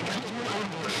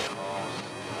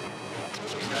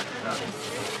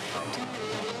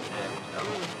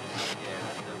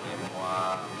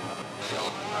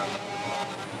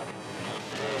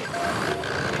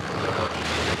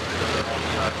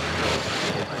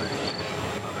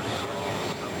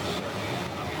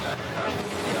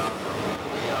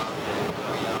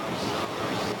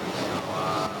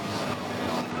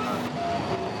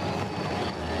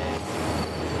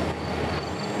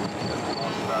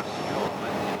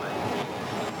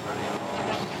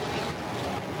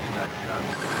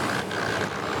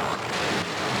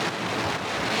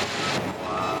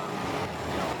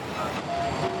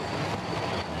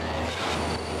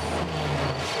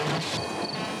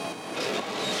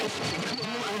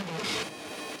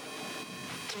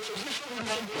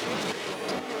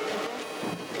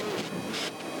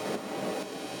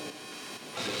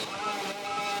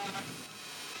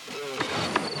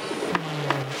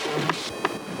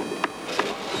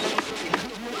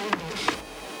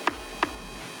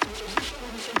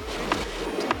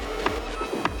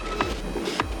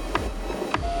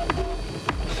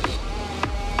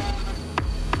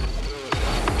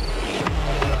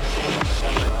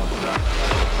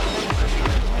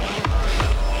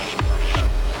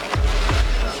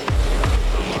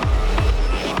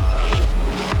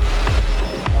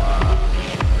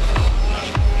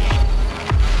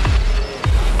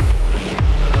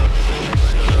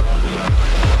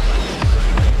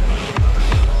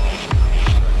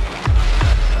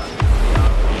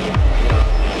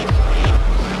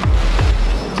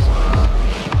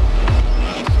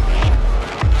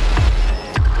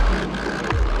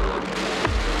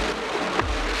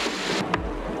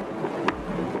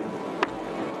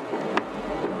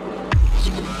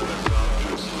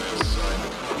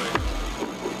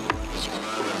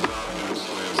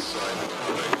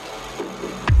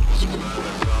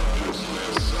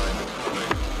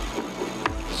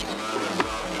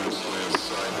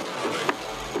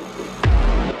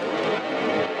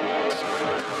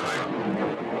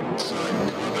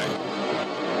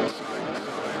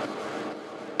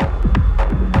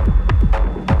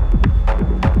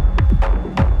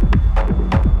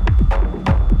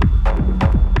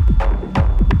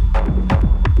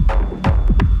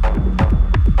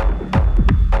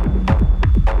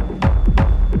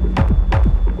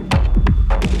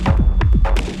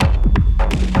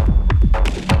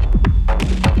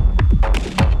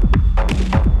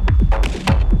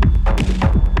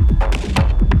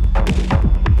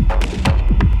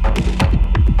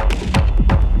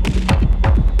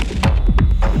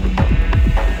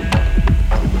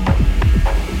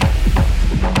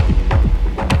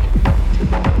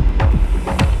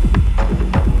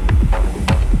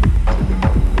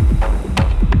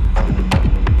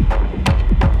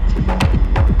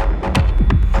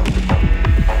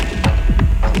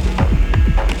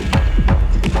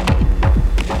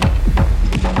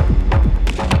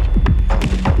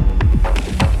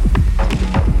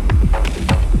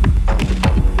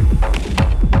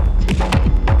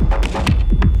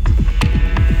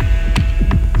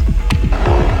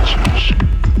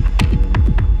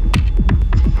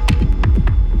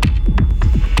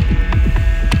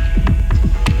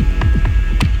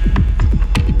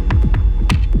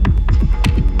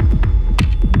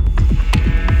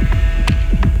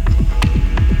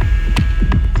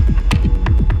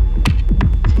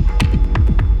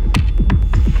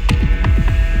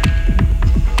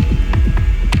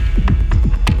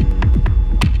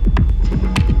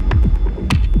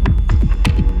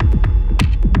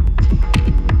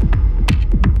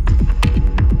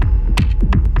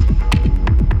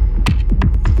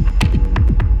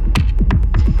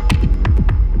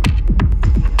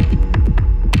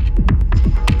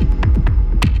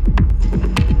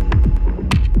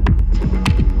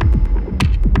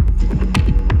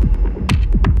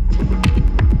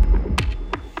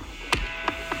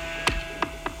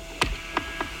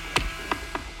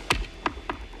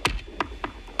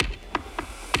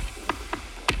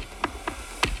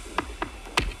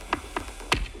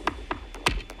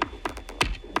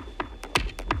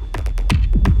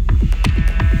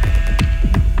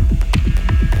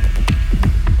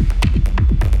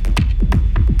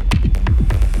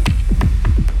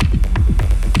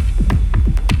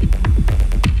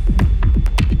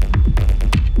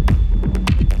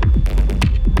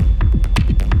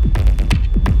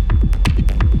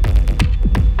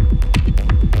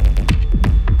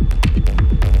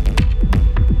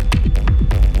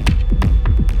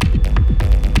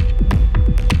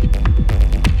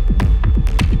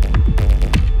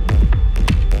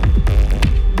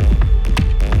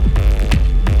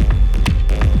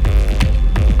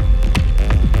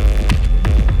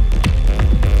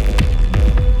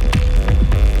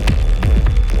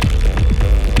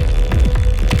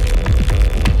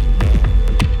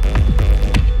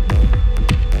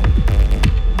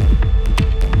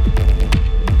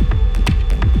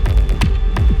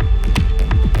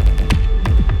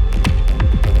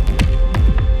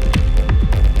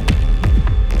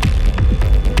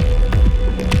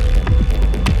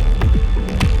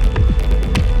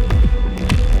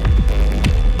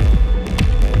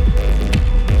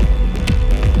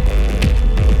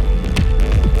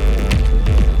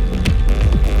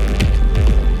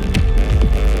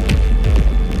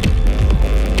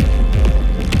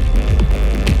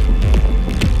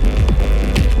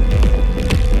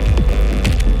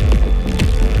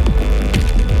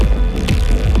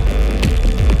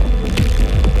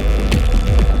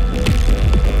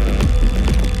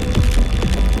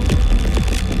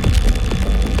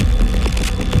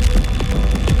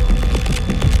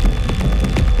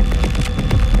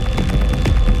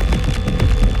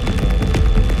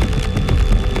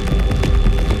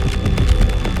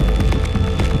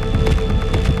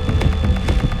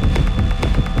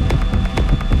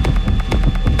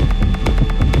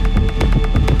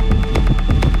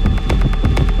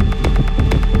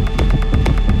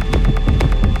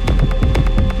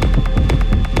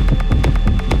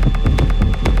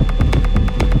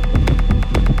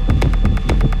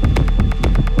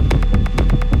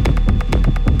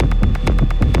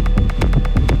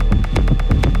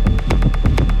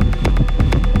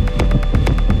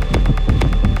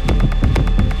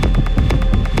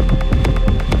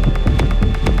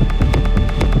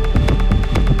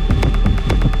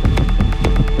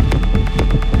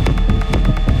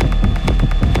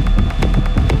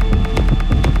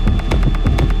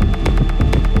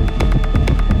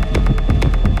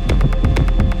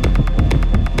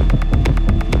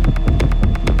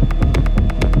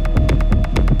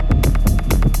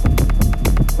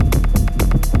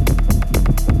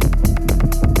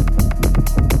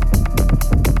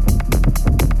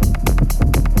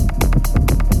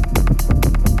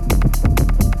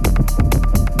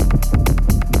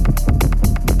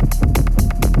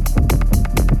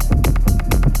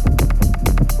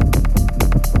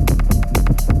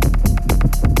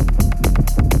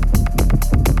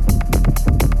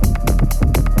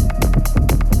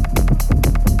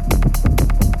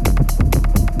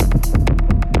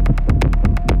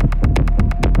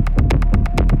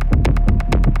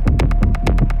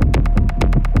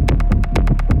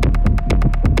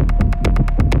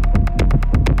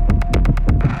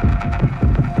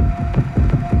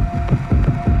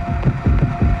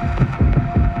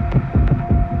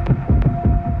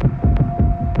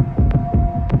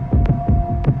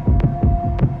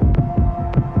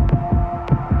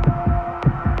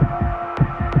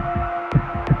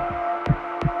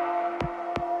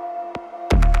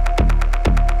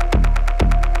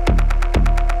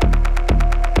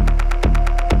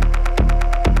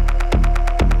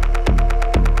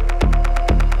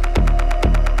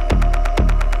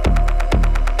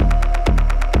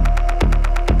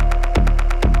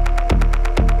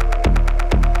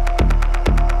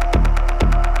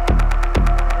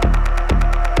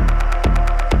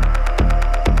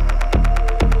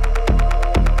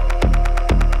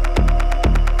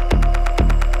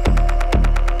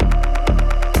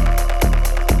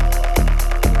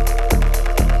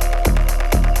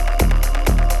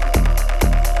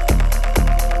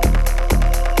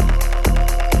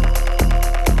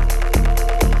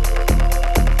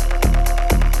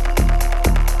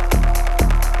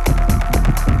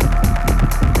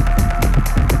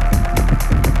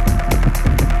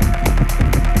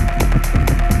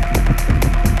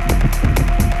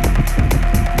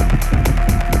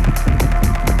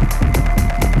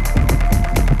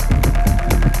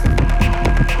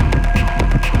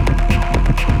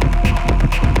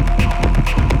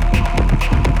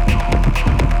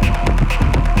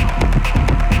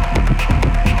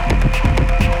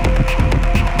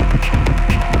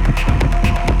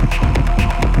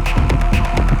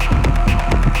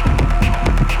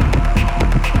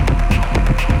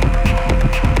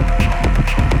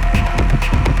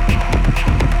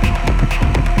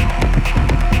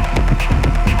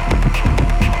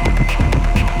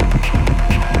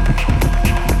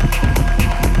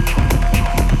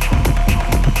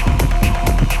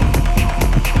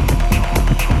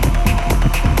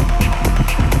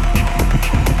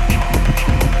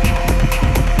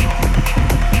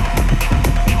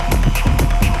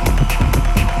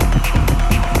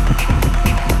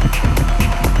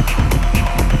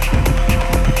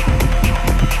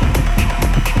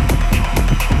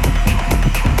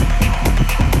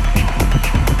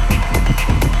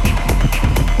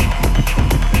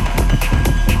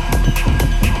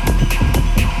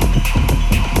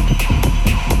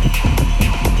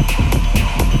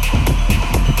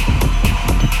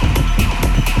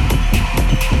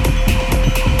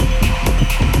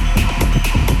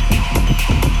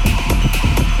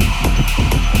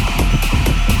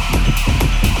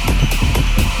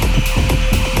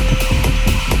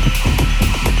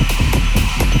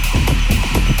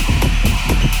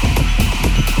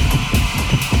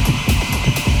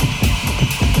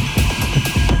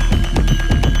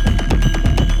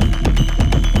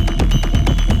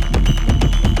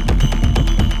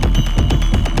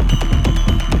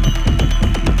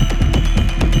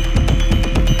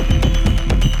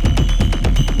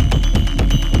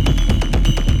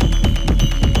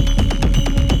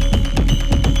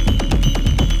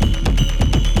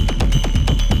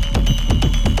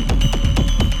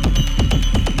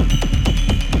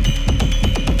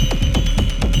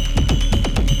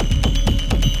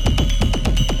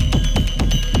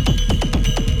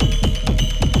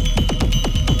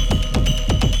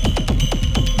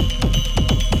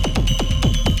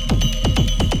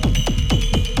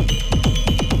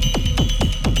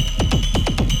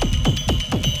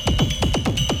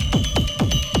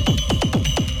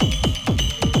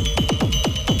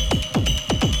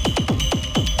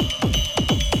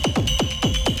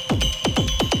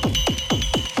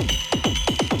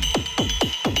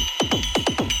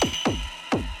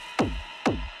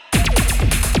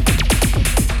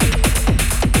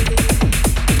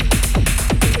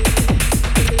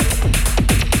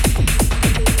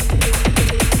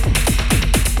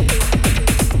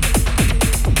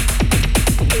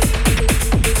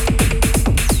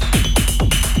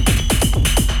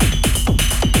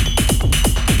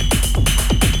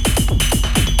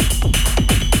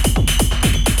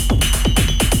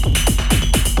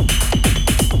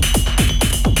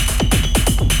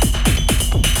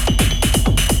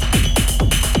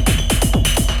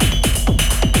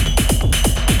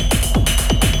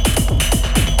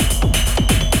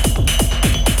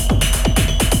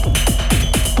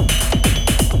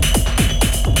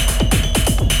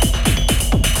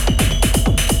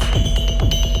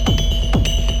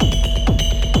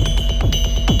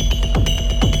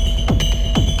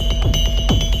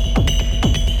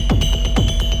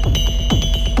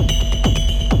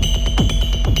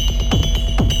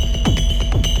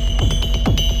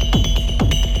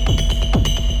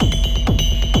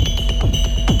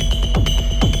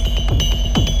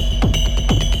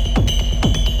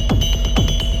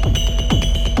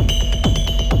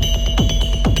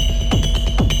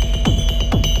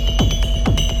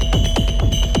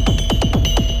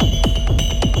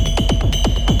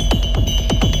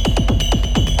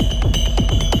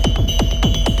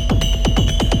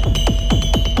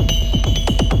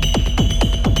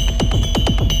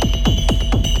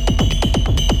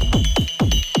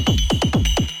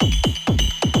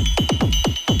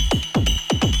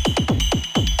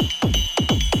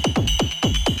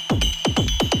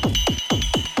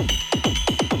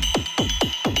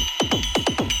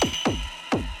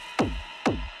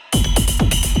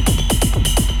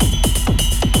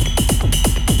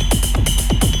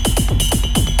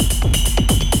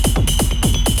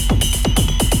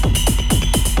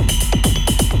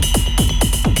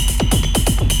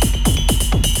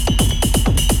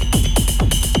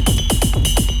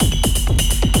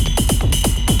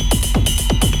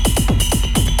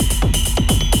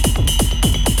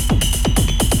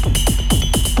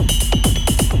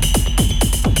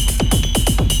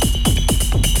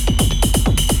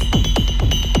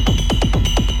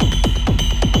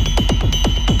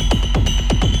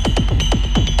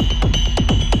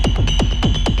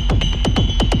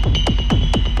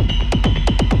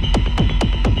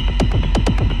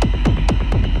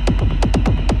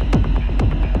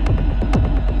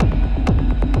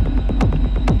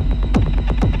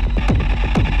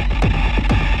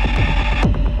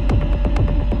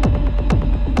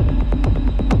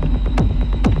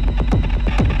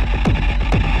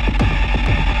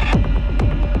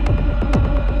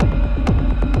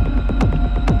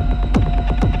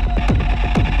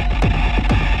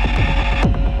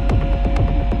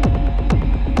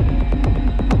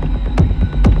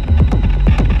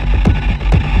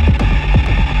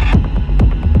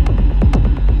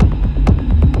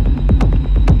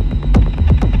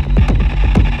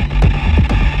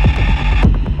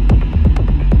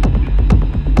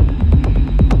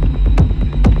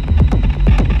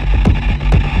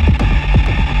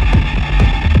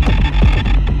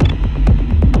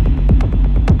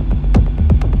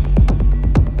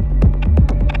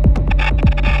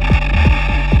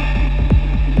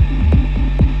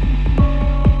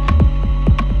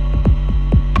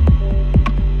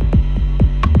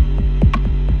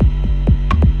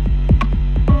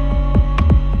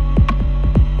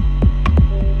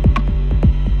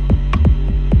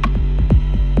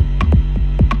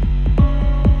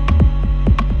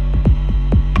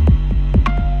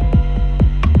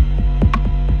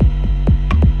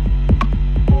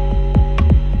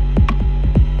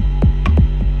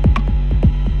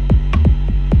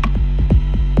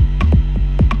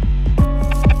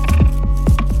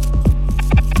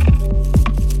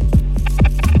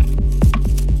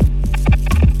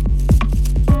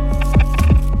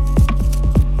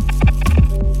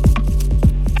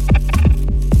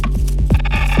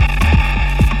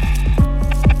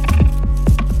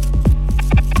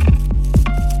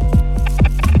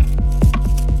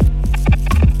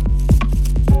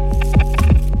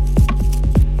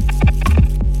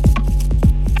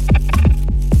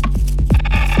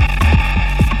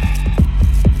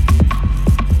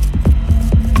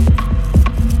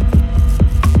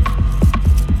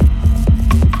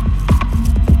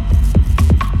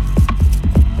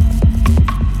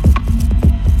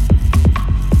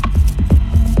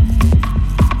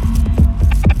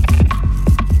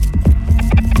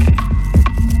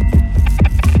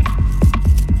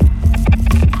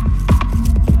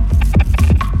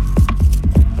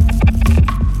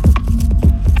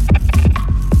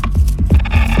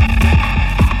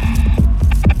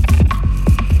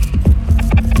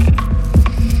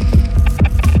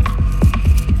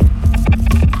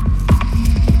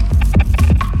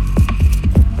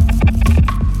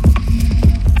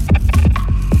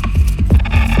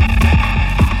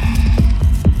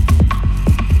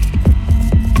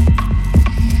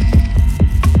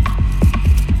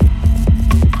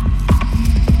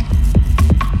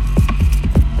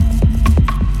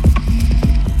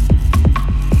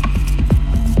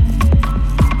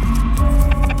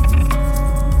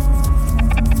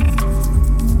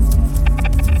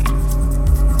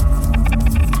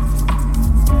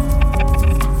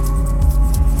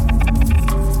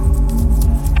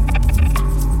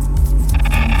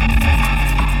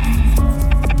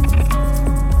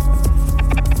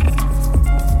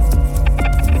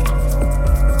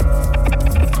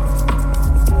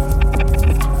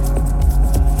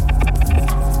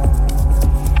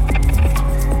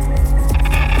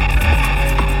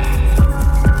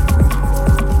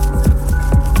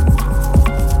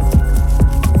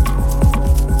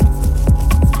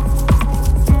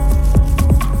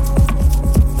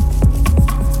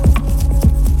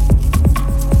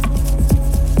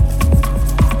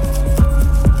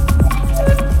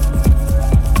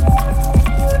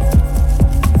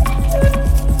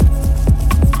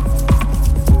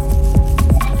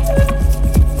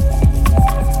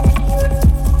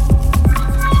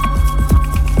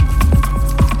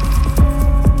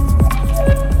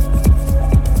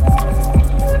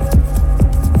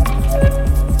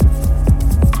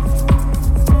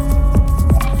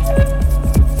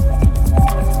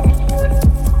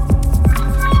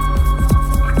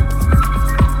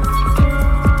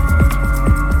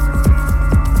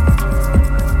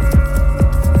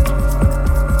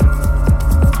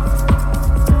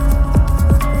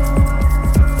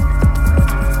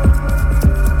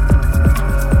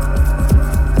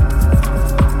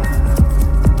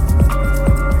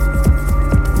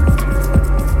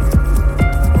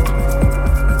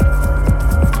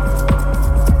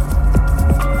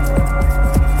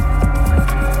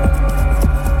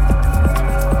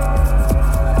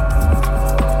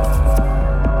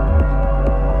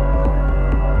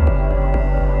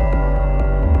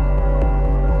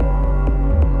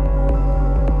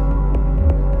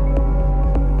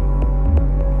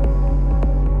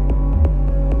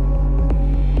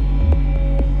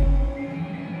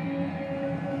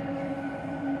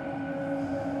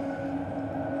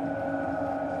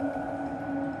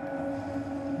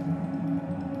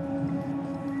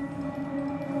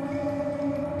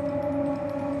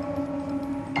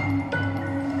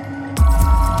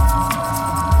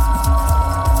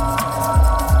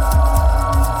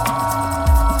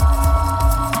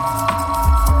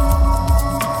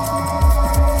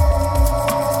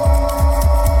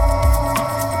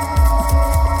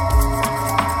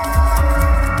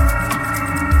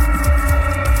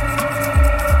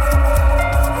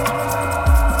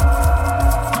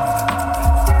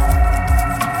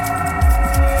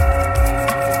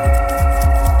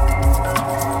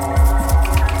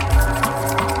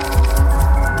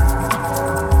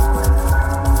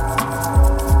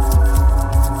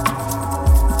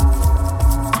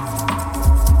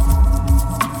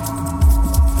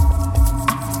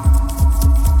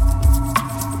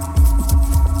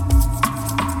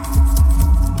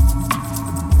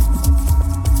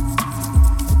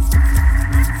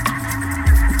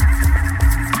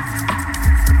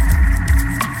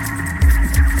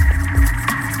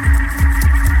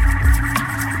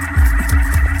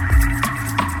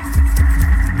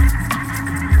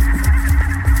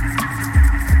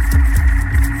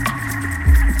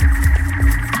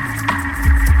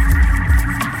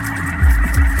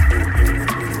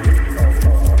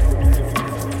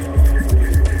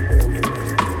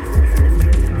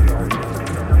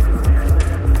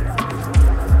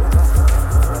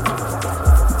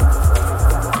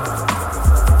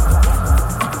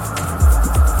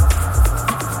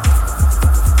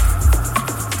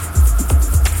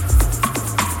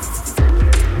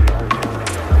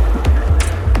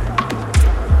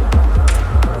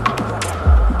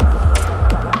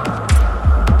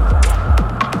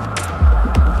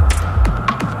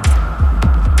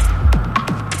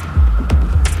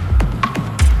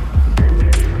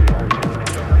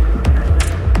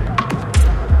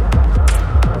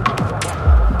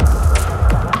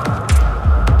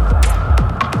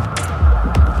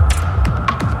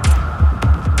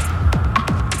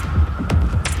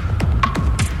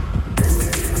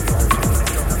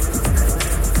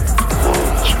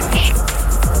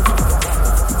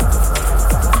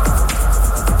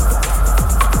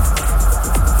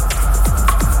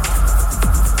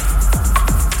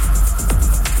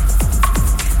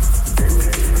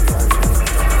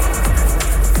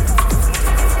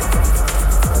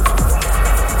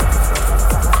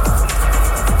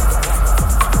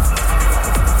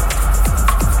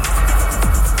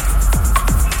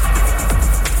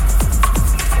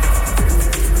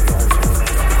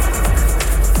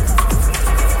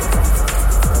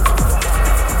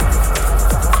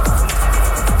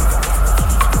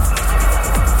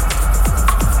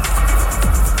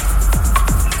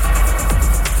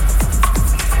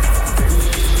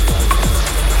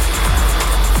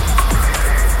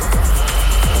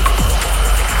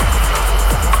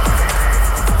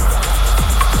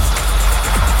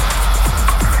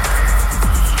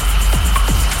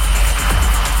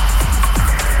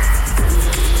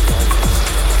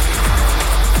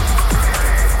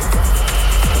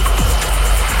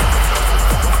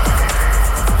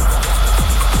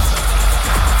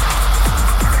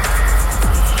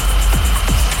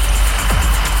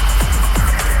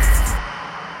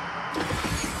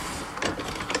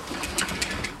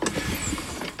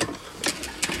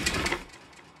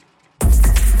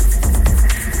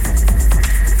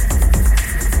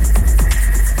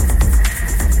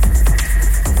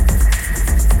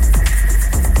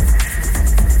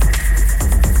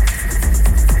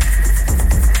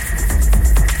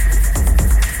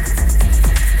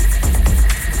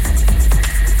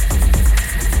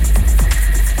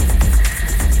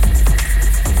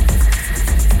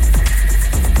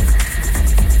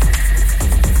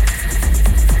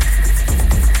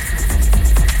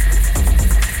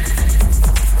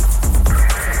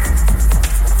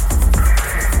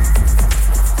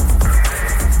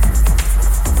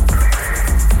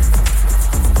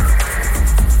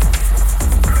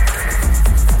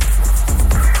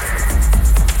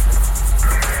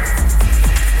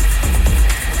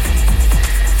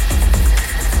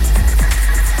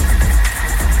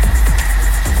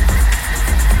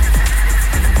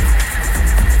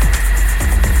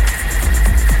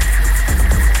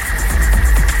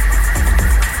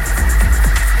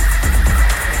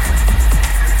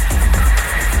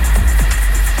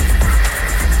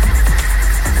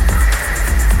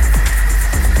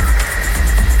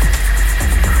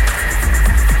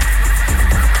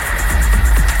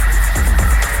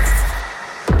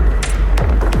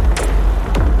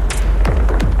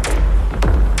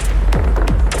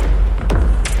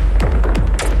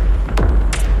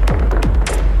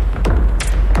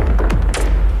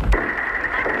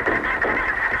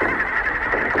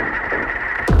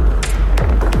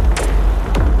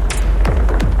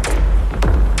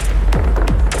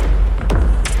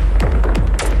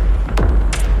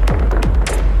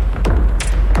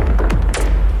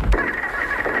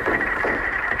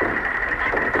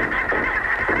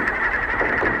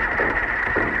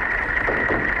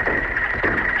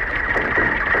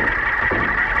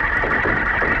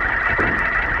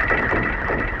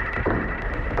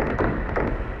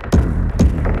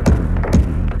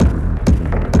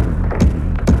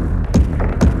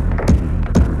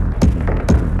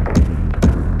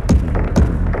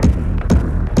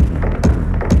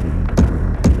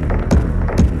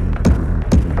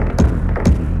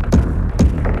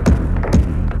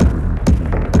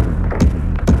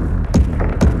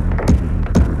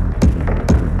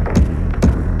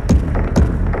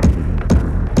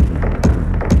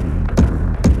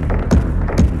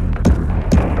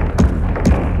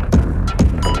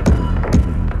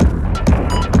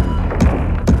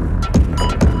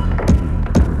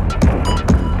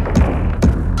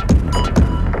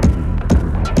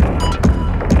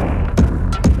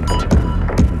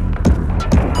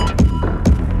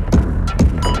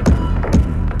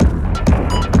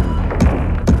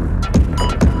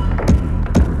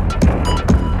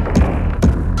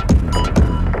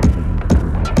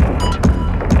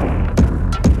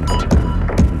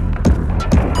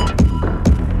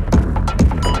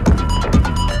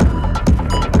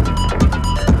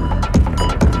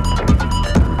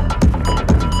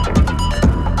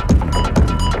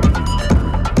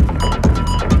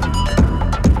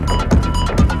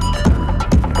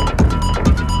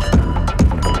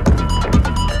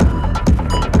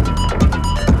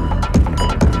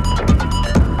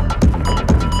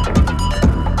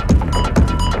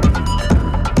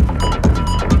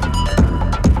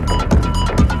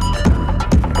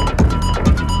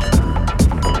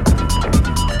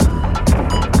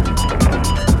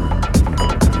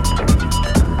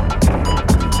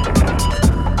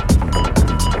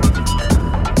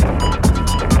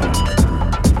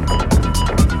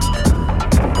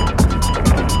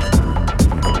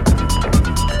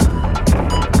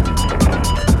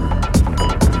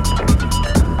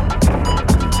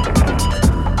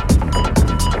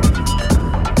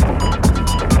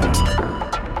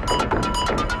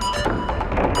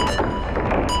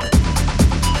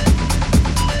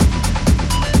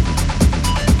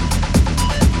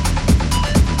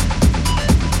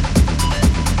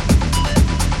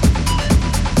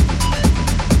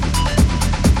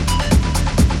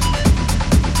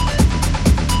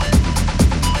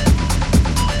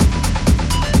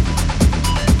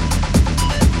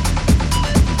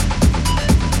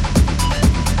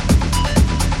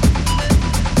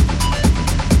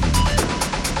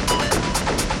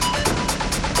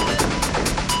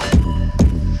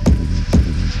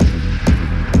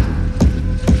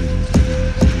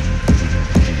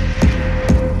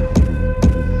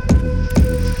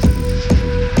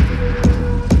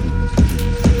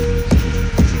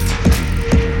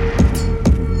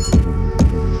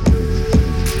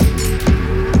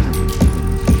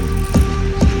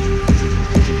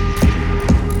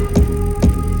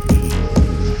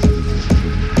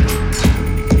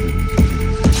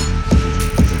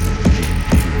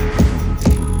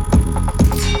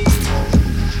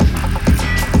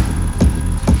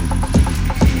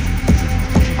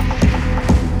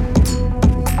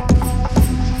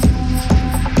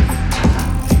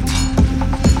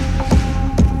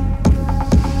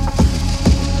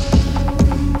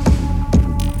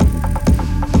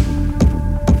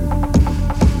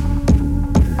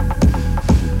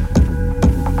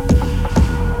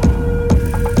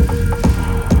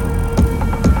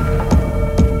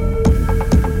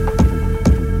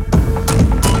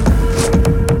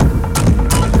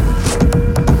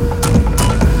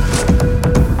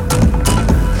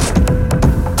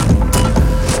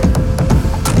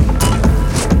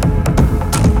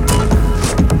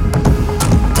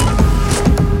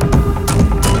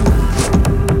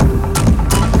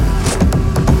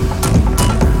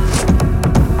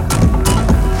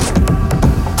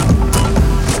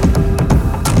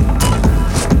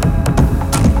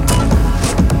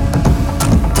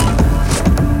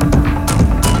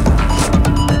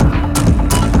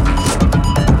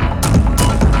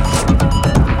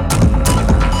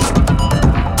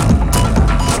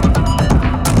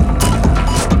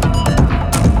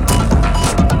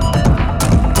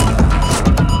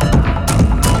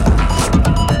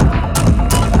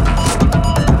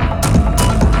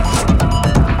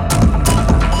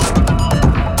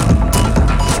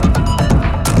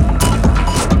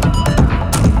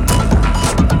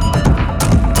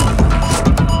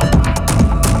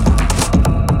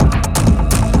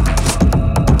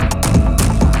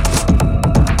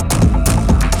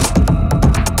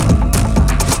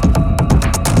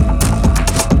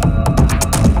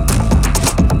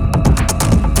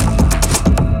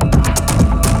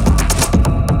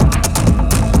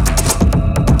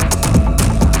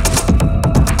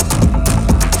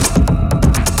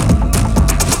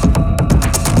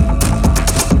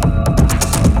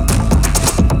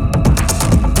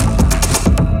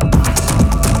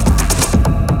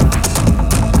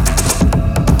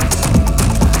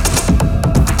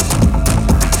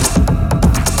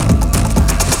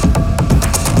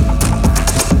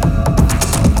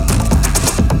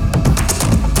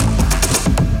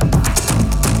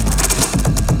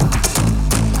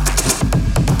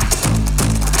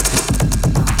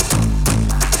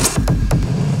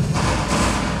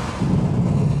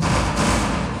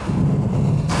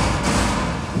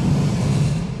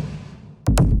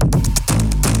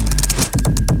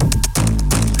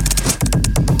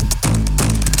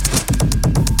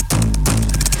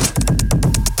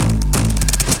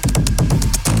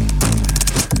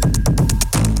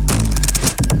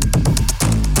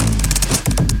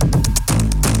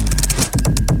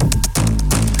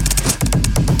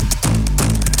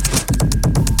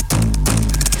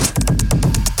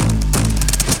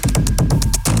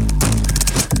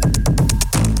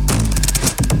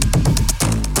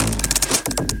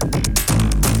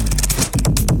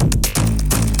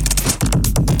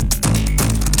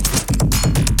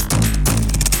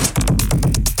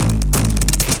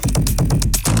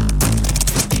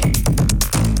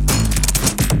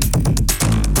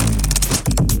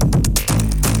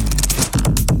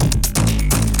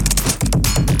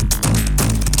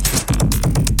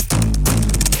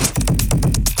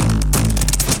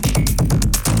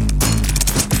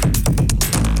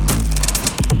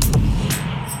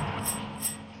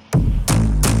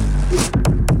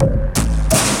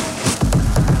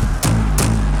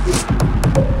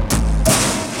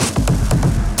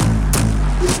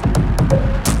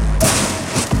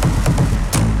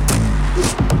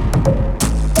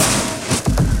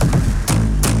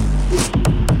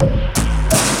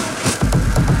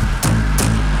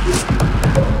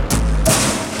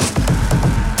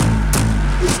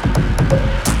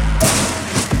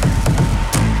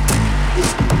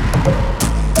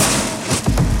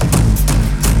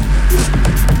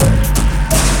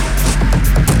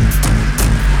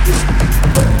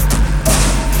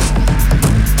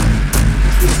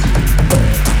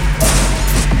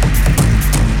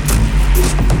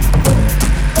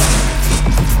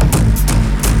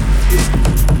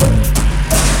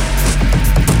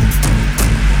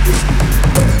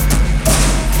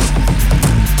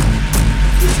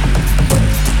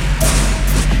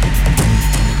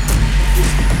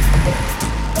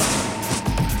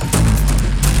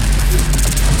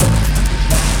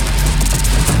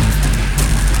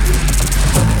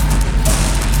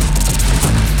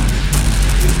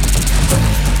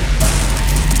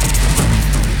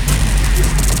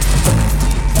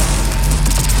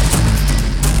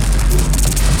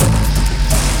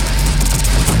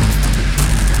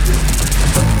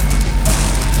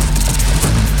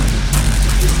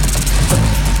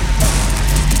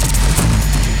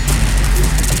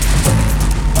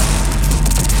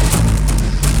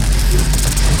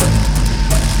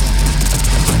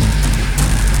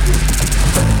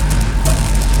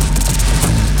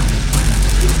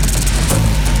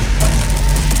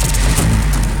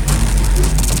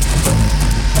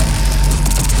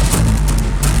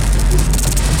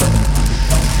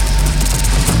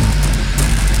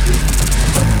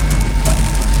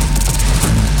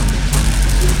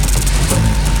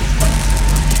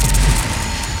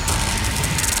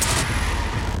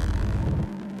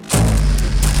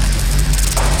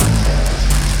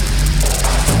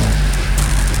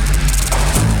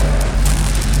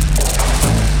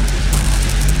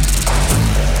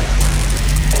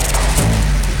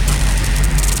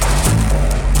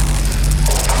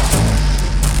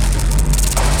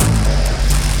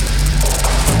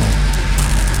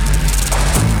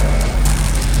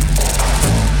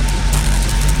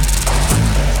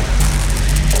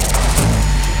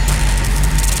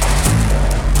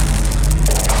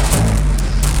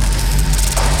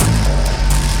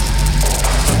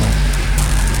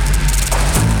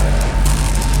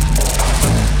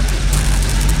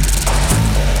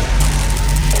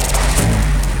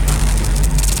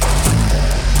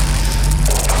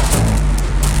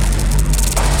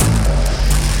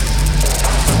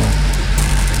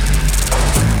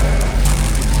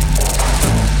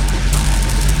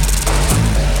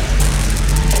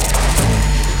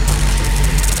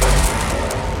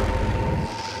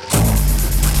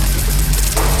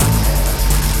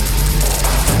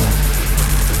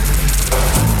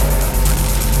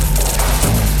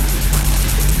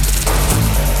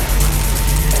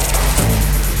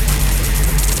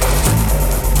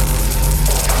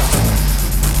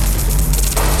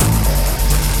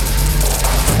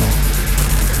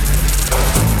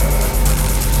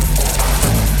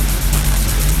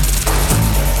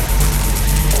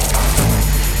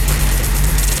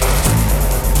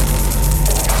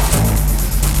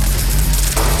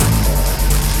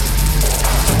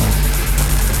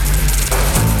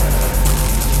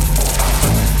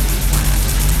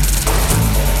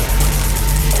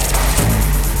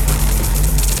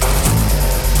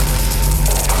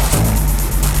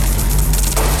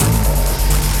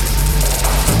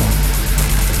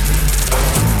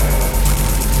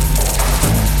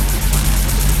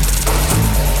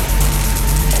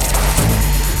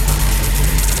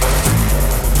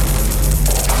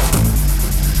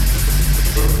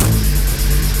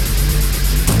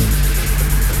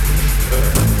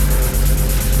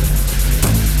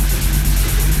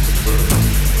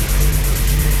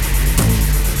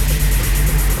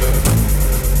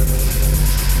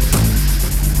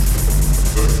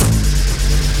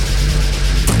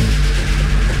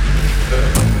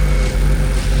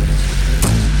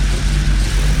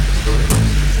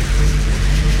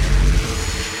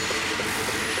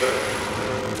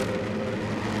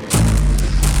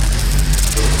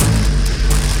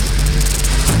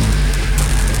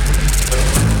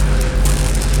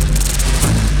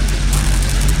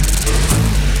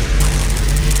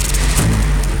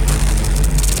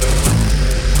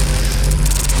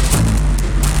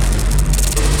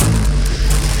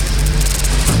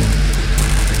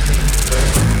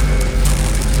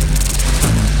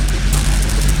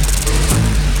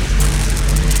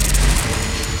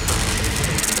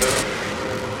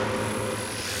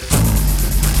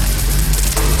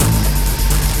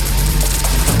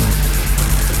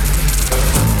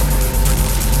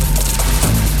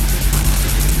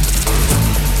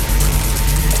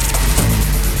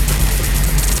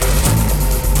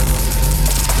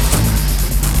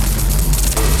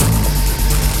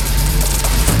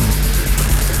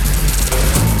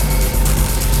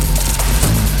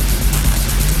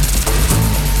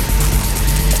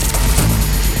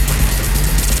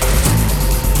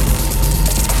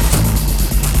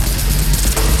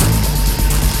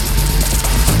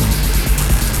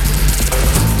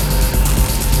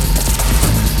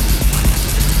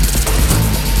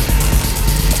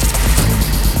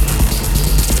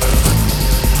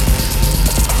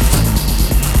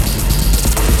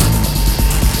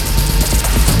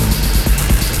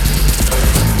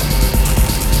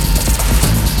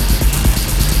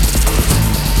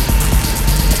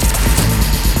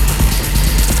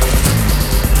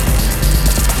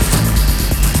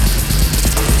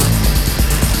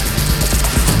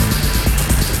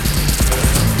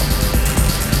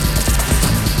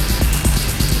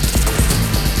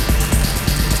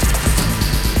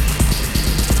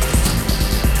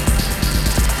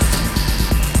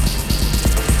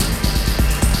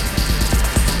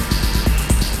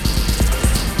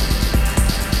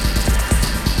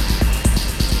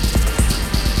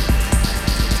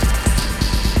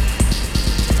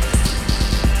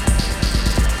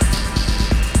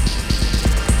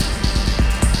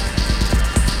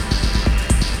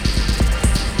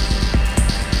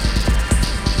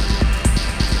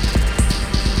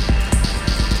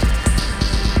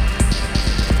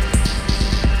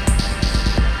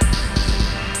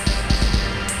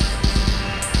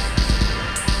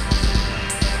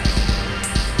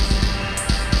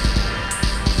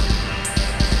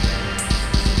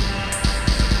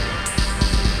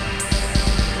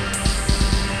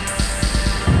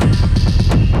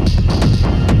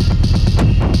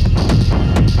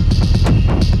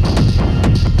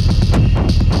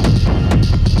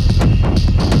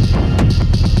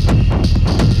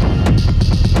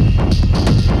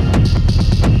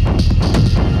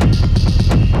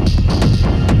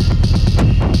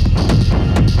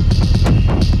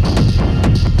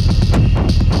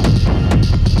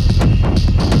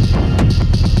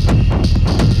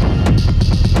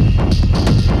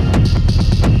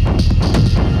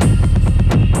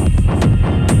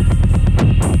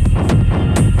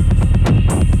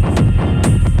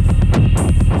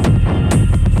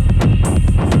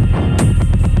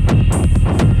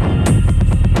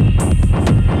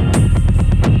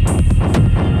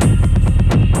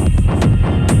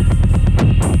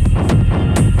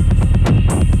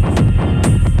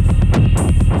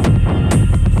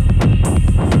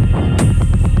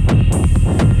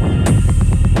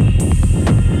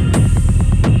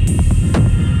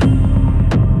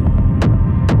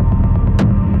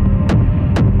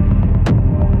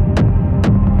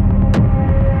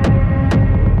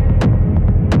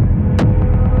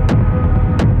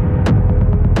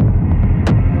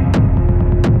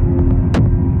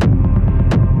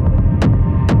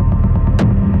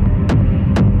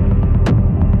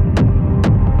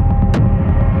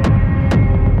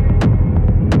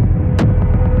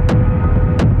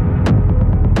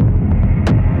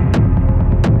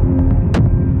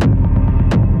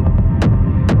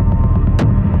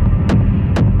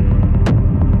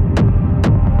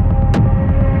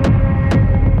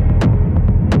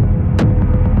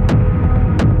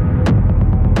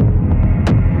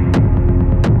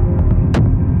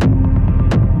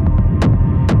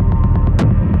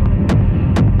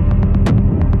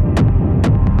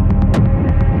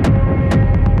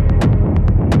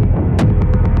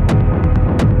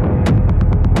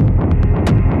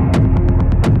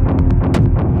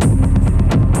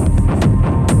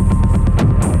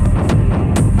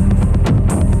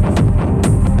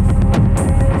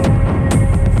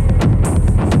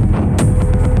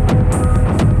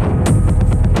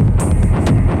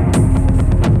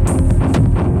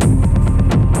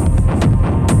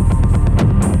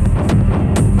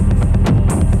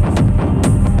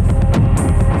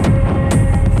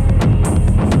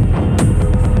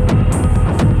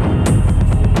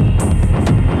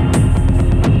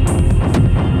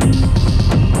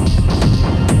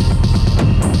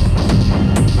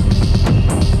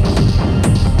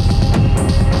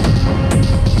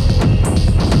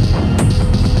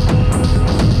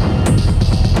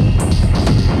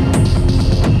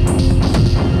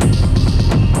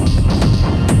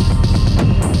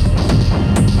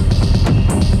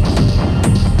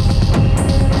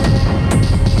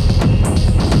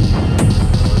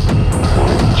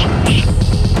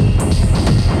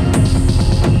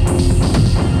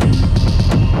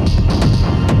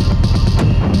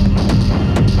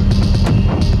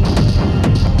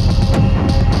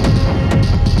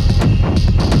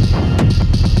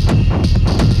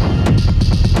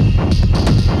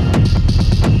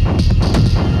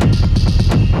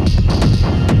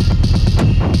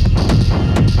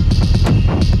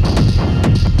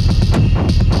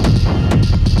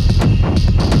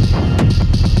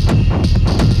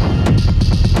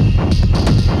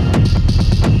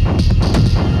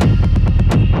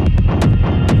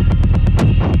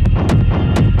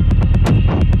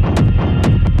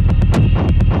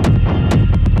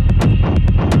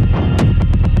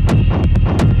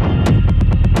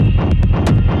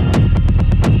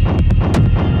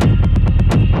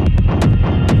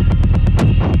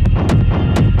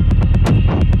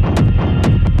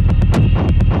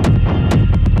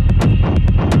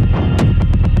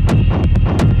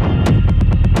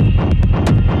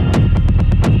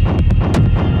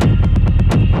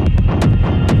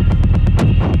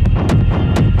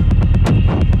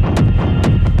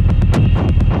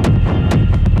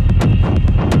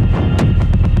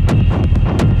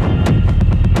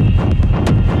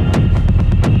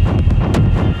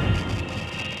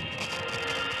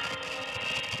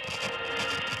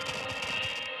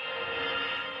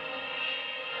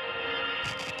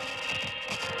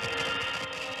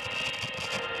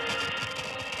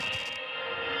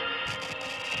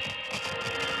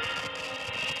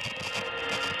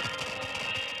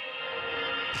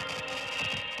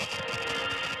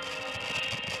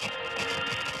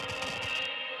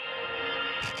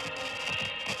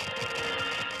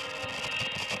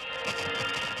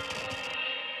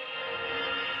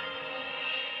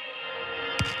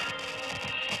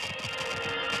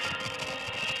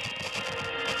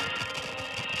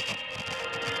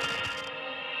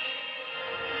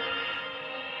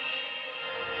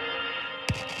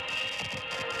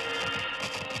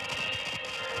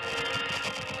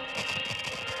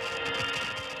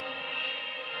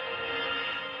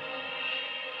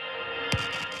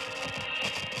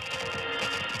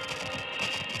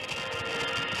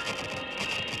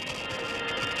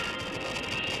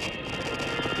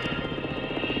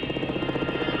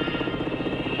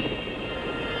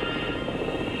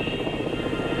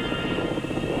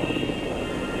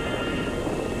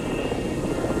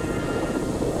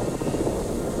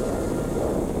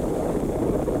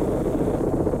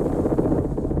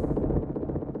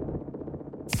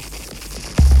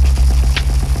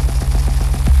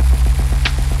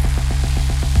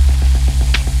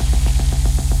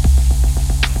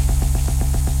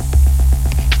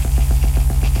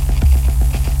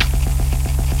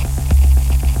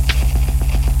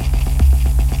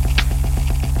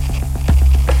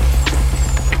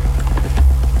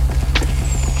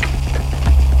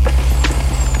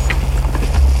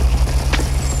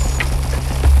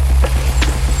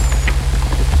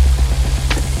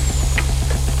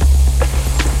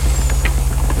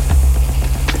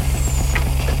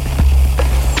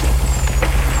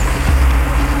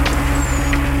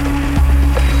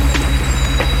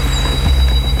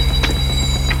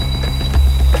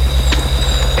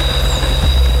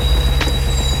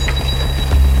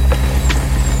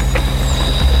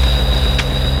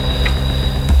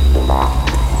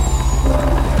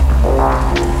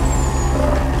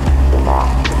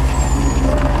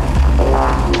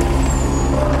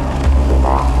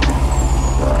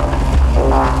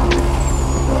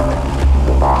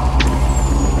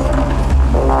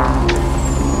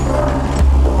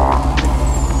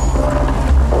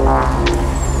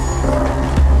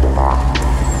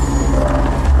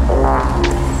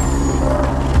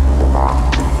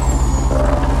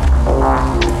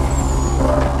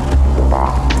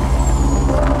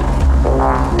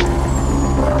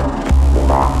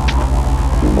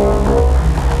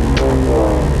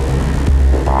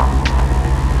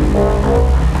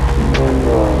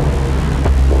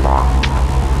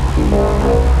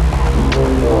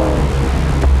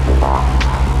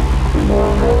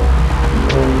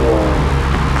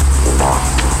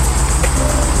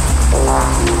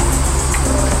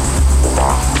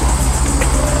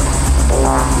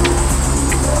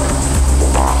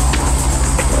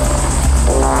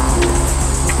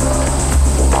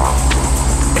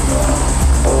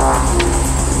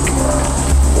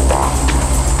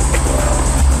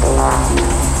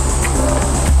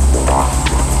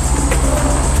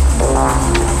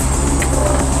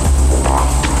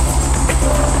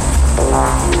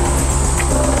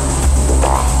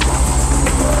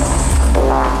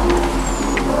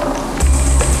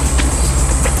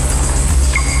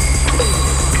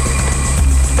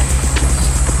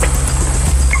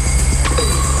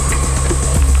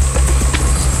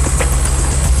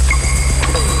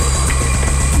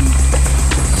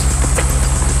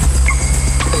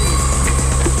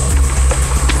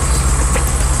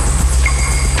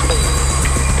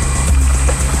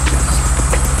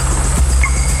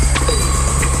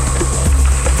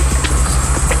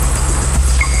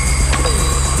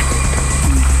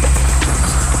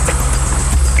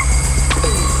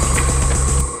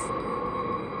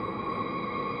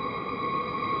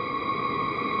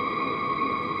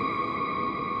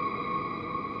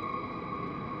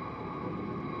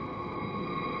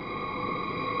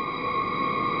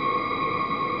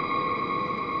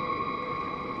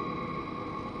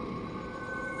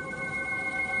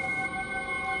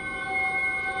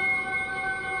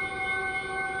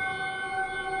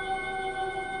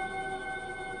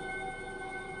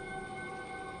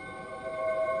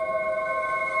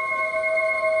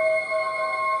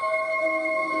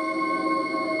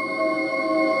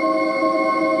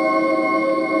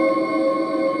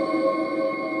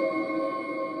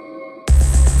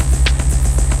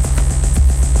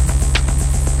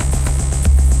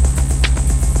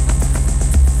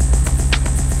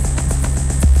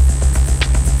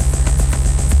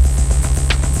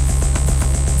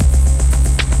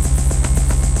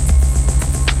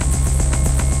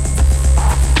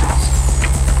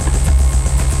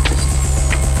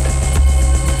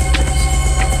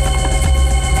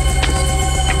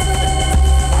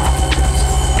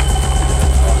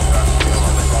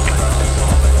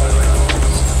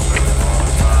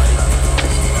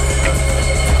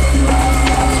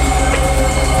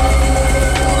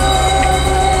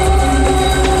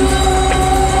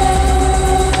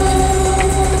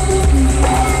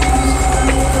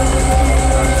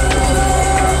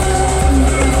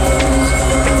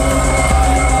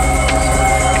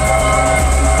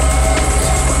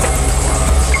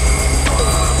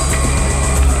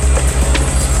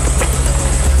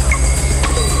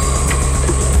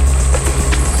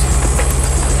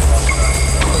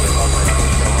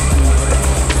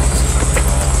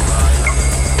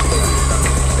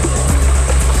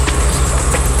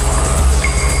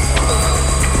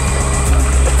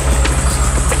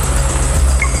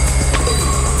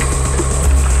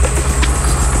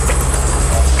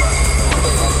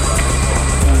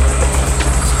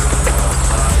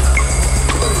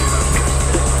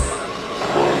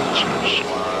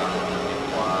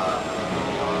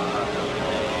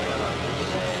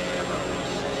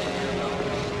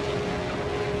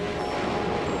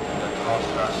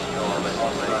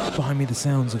 Behind me, the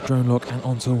sounds of Drone Lock and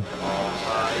Ontal.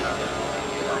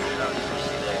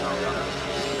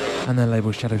 And their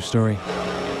label Shadow Story.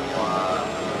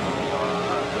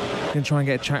 Gonna try and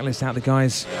get a track list out the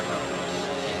guys.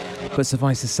 But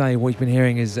suffice to say, what you've been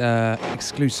hearing is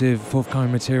exclusive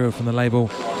forthcoming material from the label.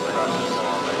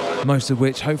 Most of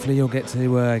which hopefully you'll get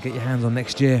to get your hands on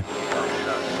next year.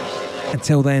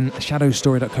 Until then,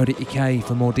 shadowstory.co.uk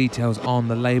for more details on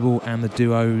the label and the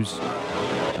duos.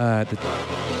 The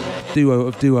duo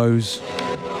of duos.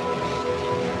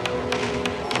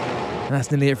 And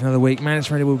that's nearly it for another week.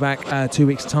 Mantis Radio will be back 2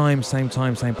 weeks' time, same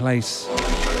place.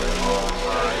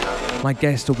 My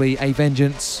guest will be A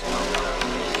Vengeance,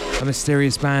 a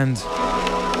mysterious band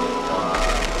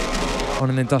on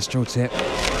an industrial tip.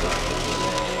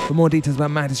 For more details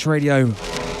about Mantis Radio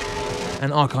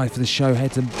and archive for the show,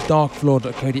 head to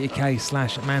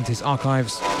darkfloor.co.uk/Mantis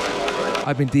Archives.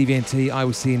 I've been DVNT. I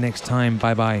will see you next time.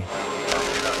 Bye bye.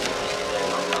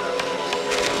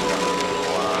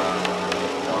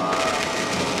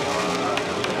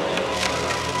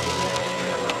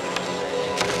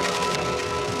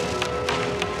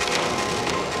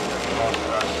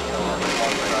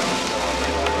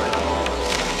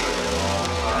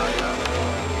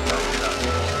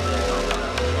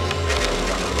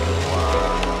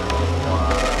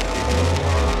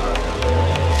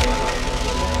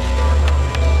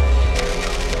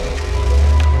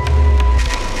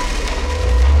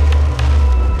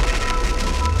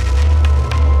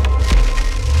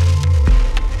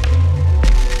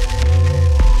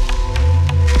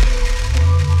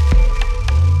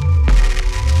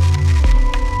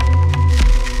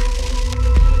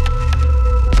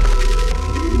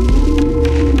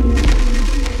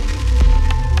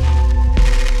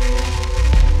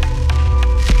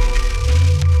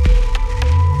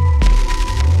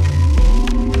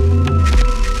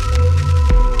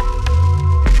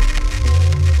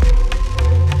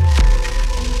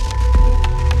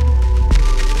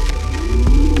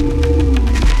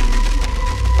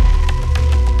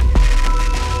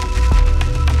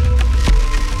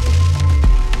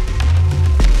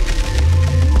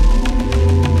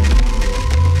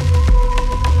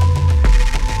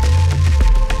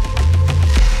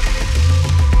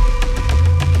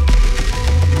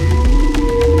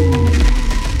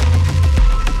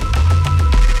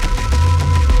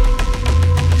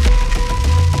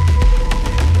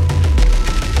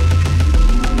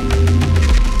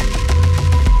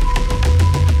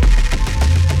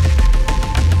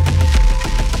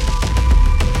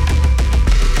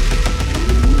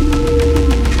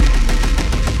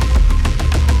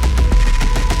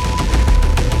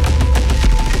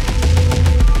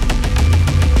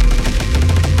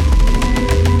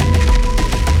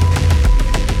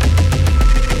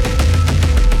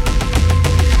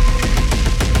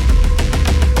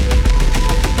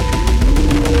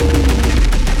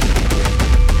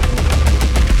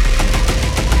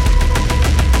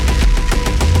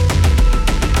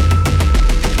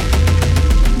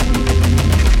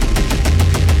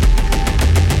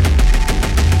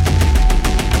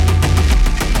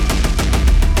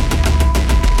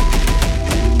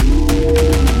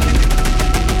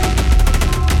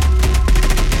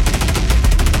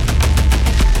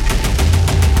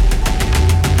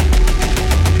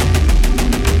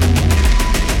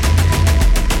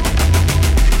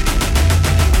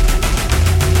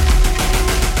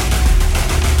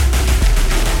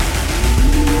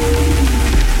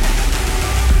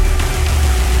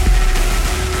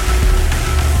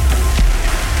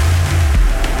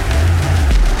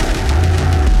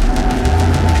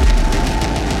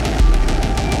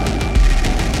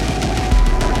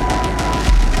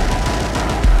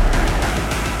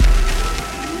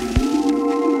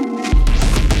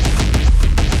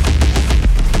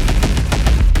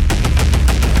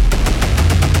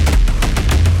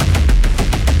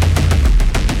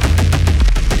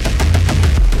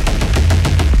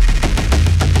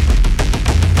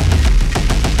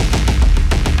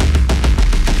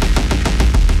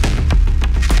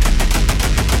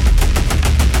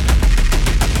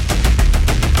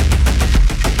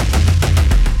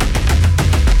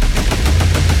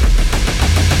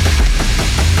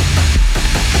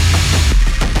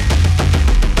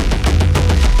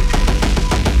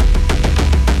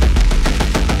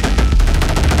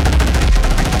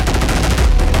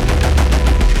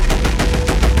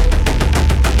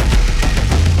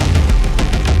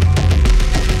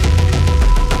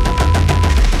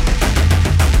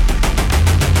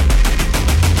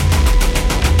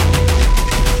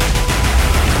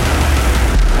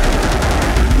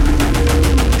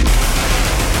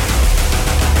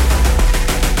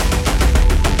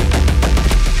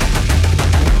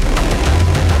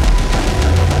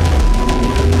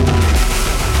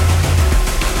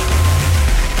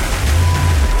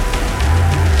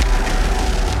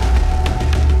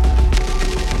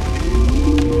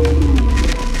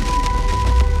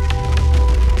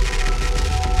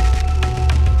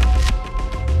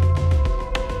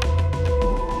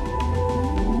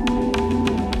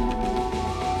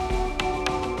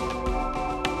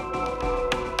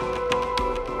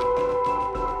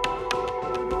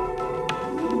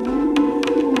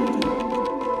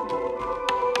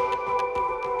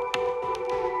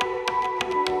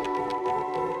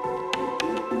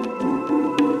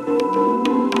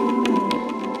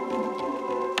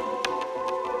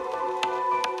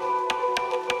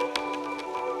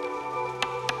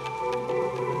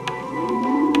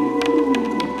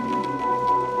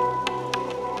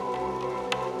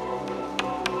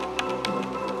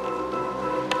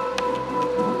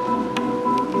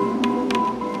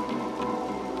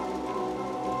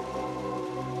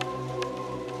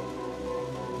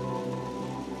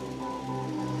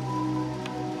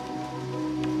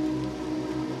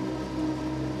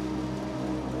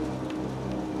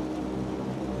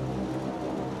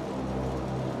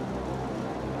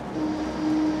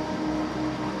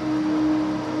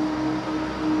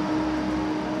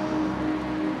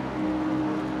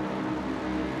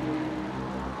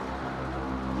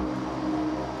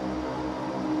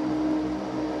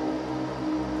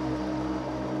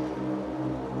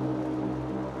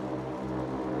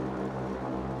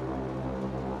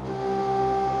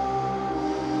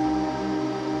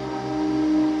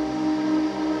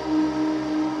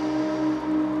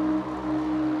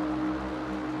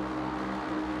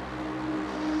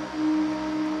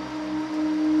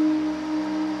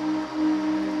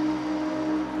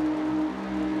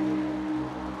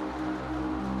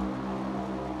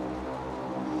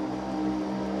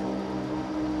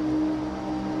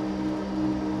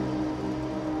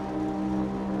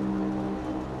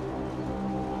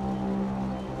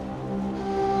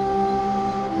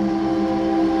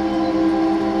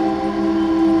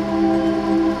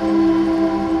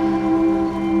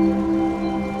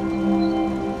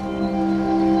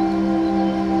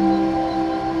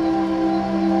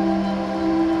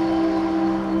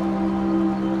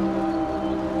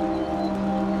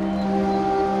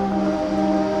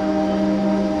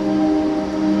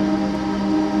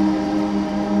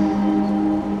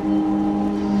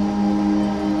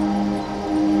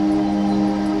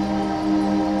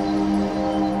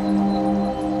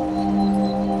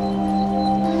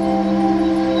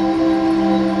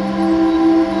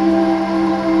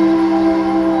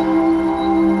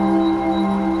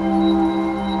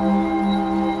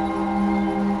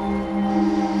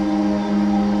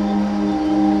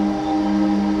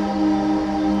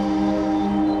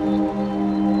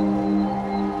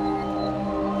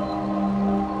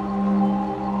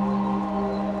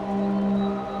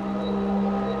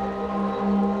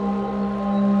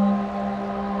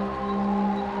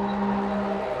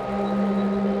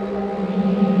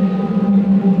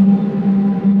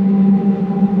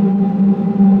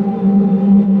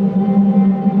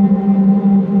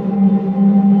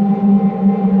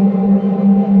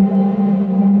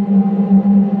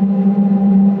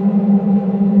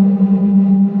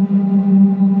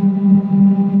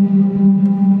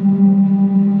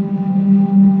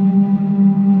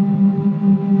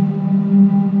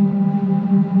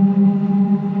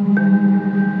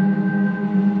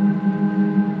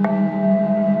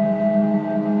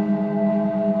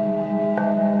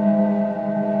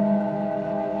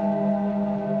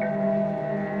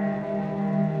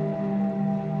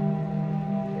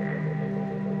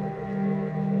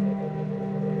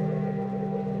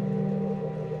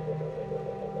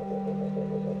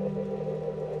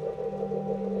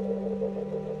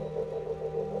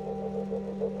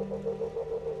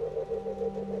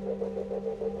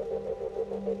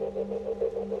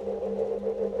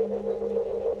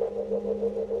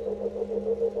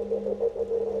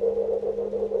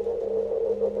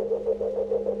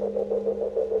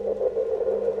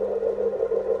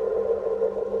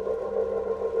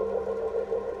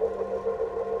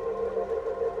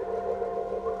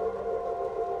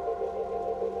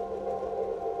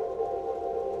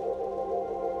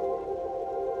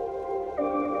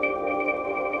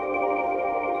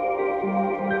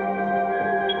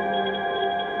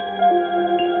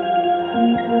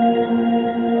 We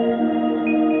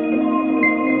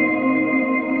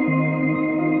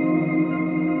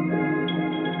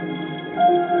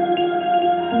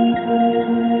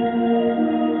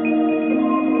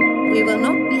will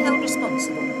not be held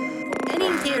responsible for any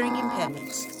hearing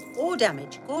impairments or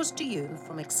damage caused to you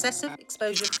from excessive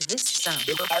exposure to this sound.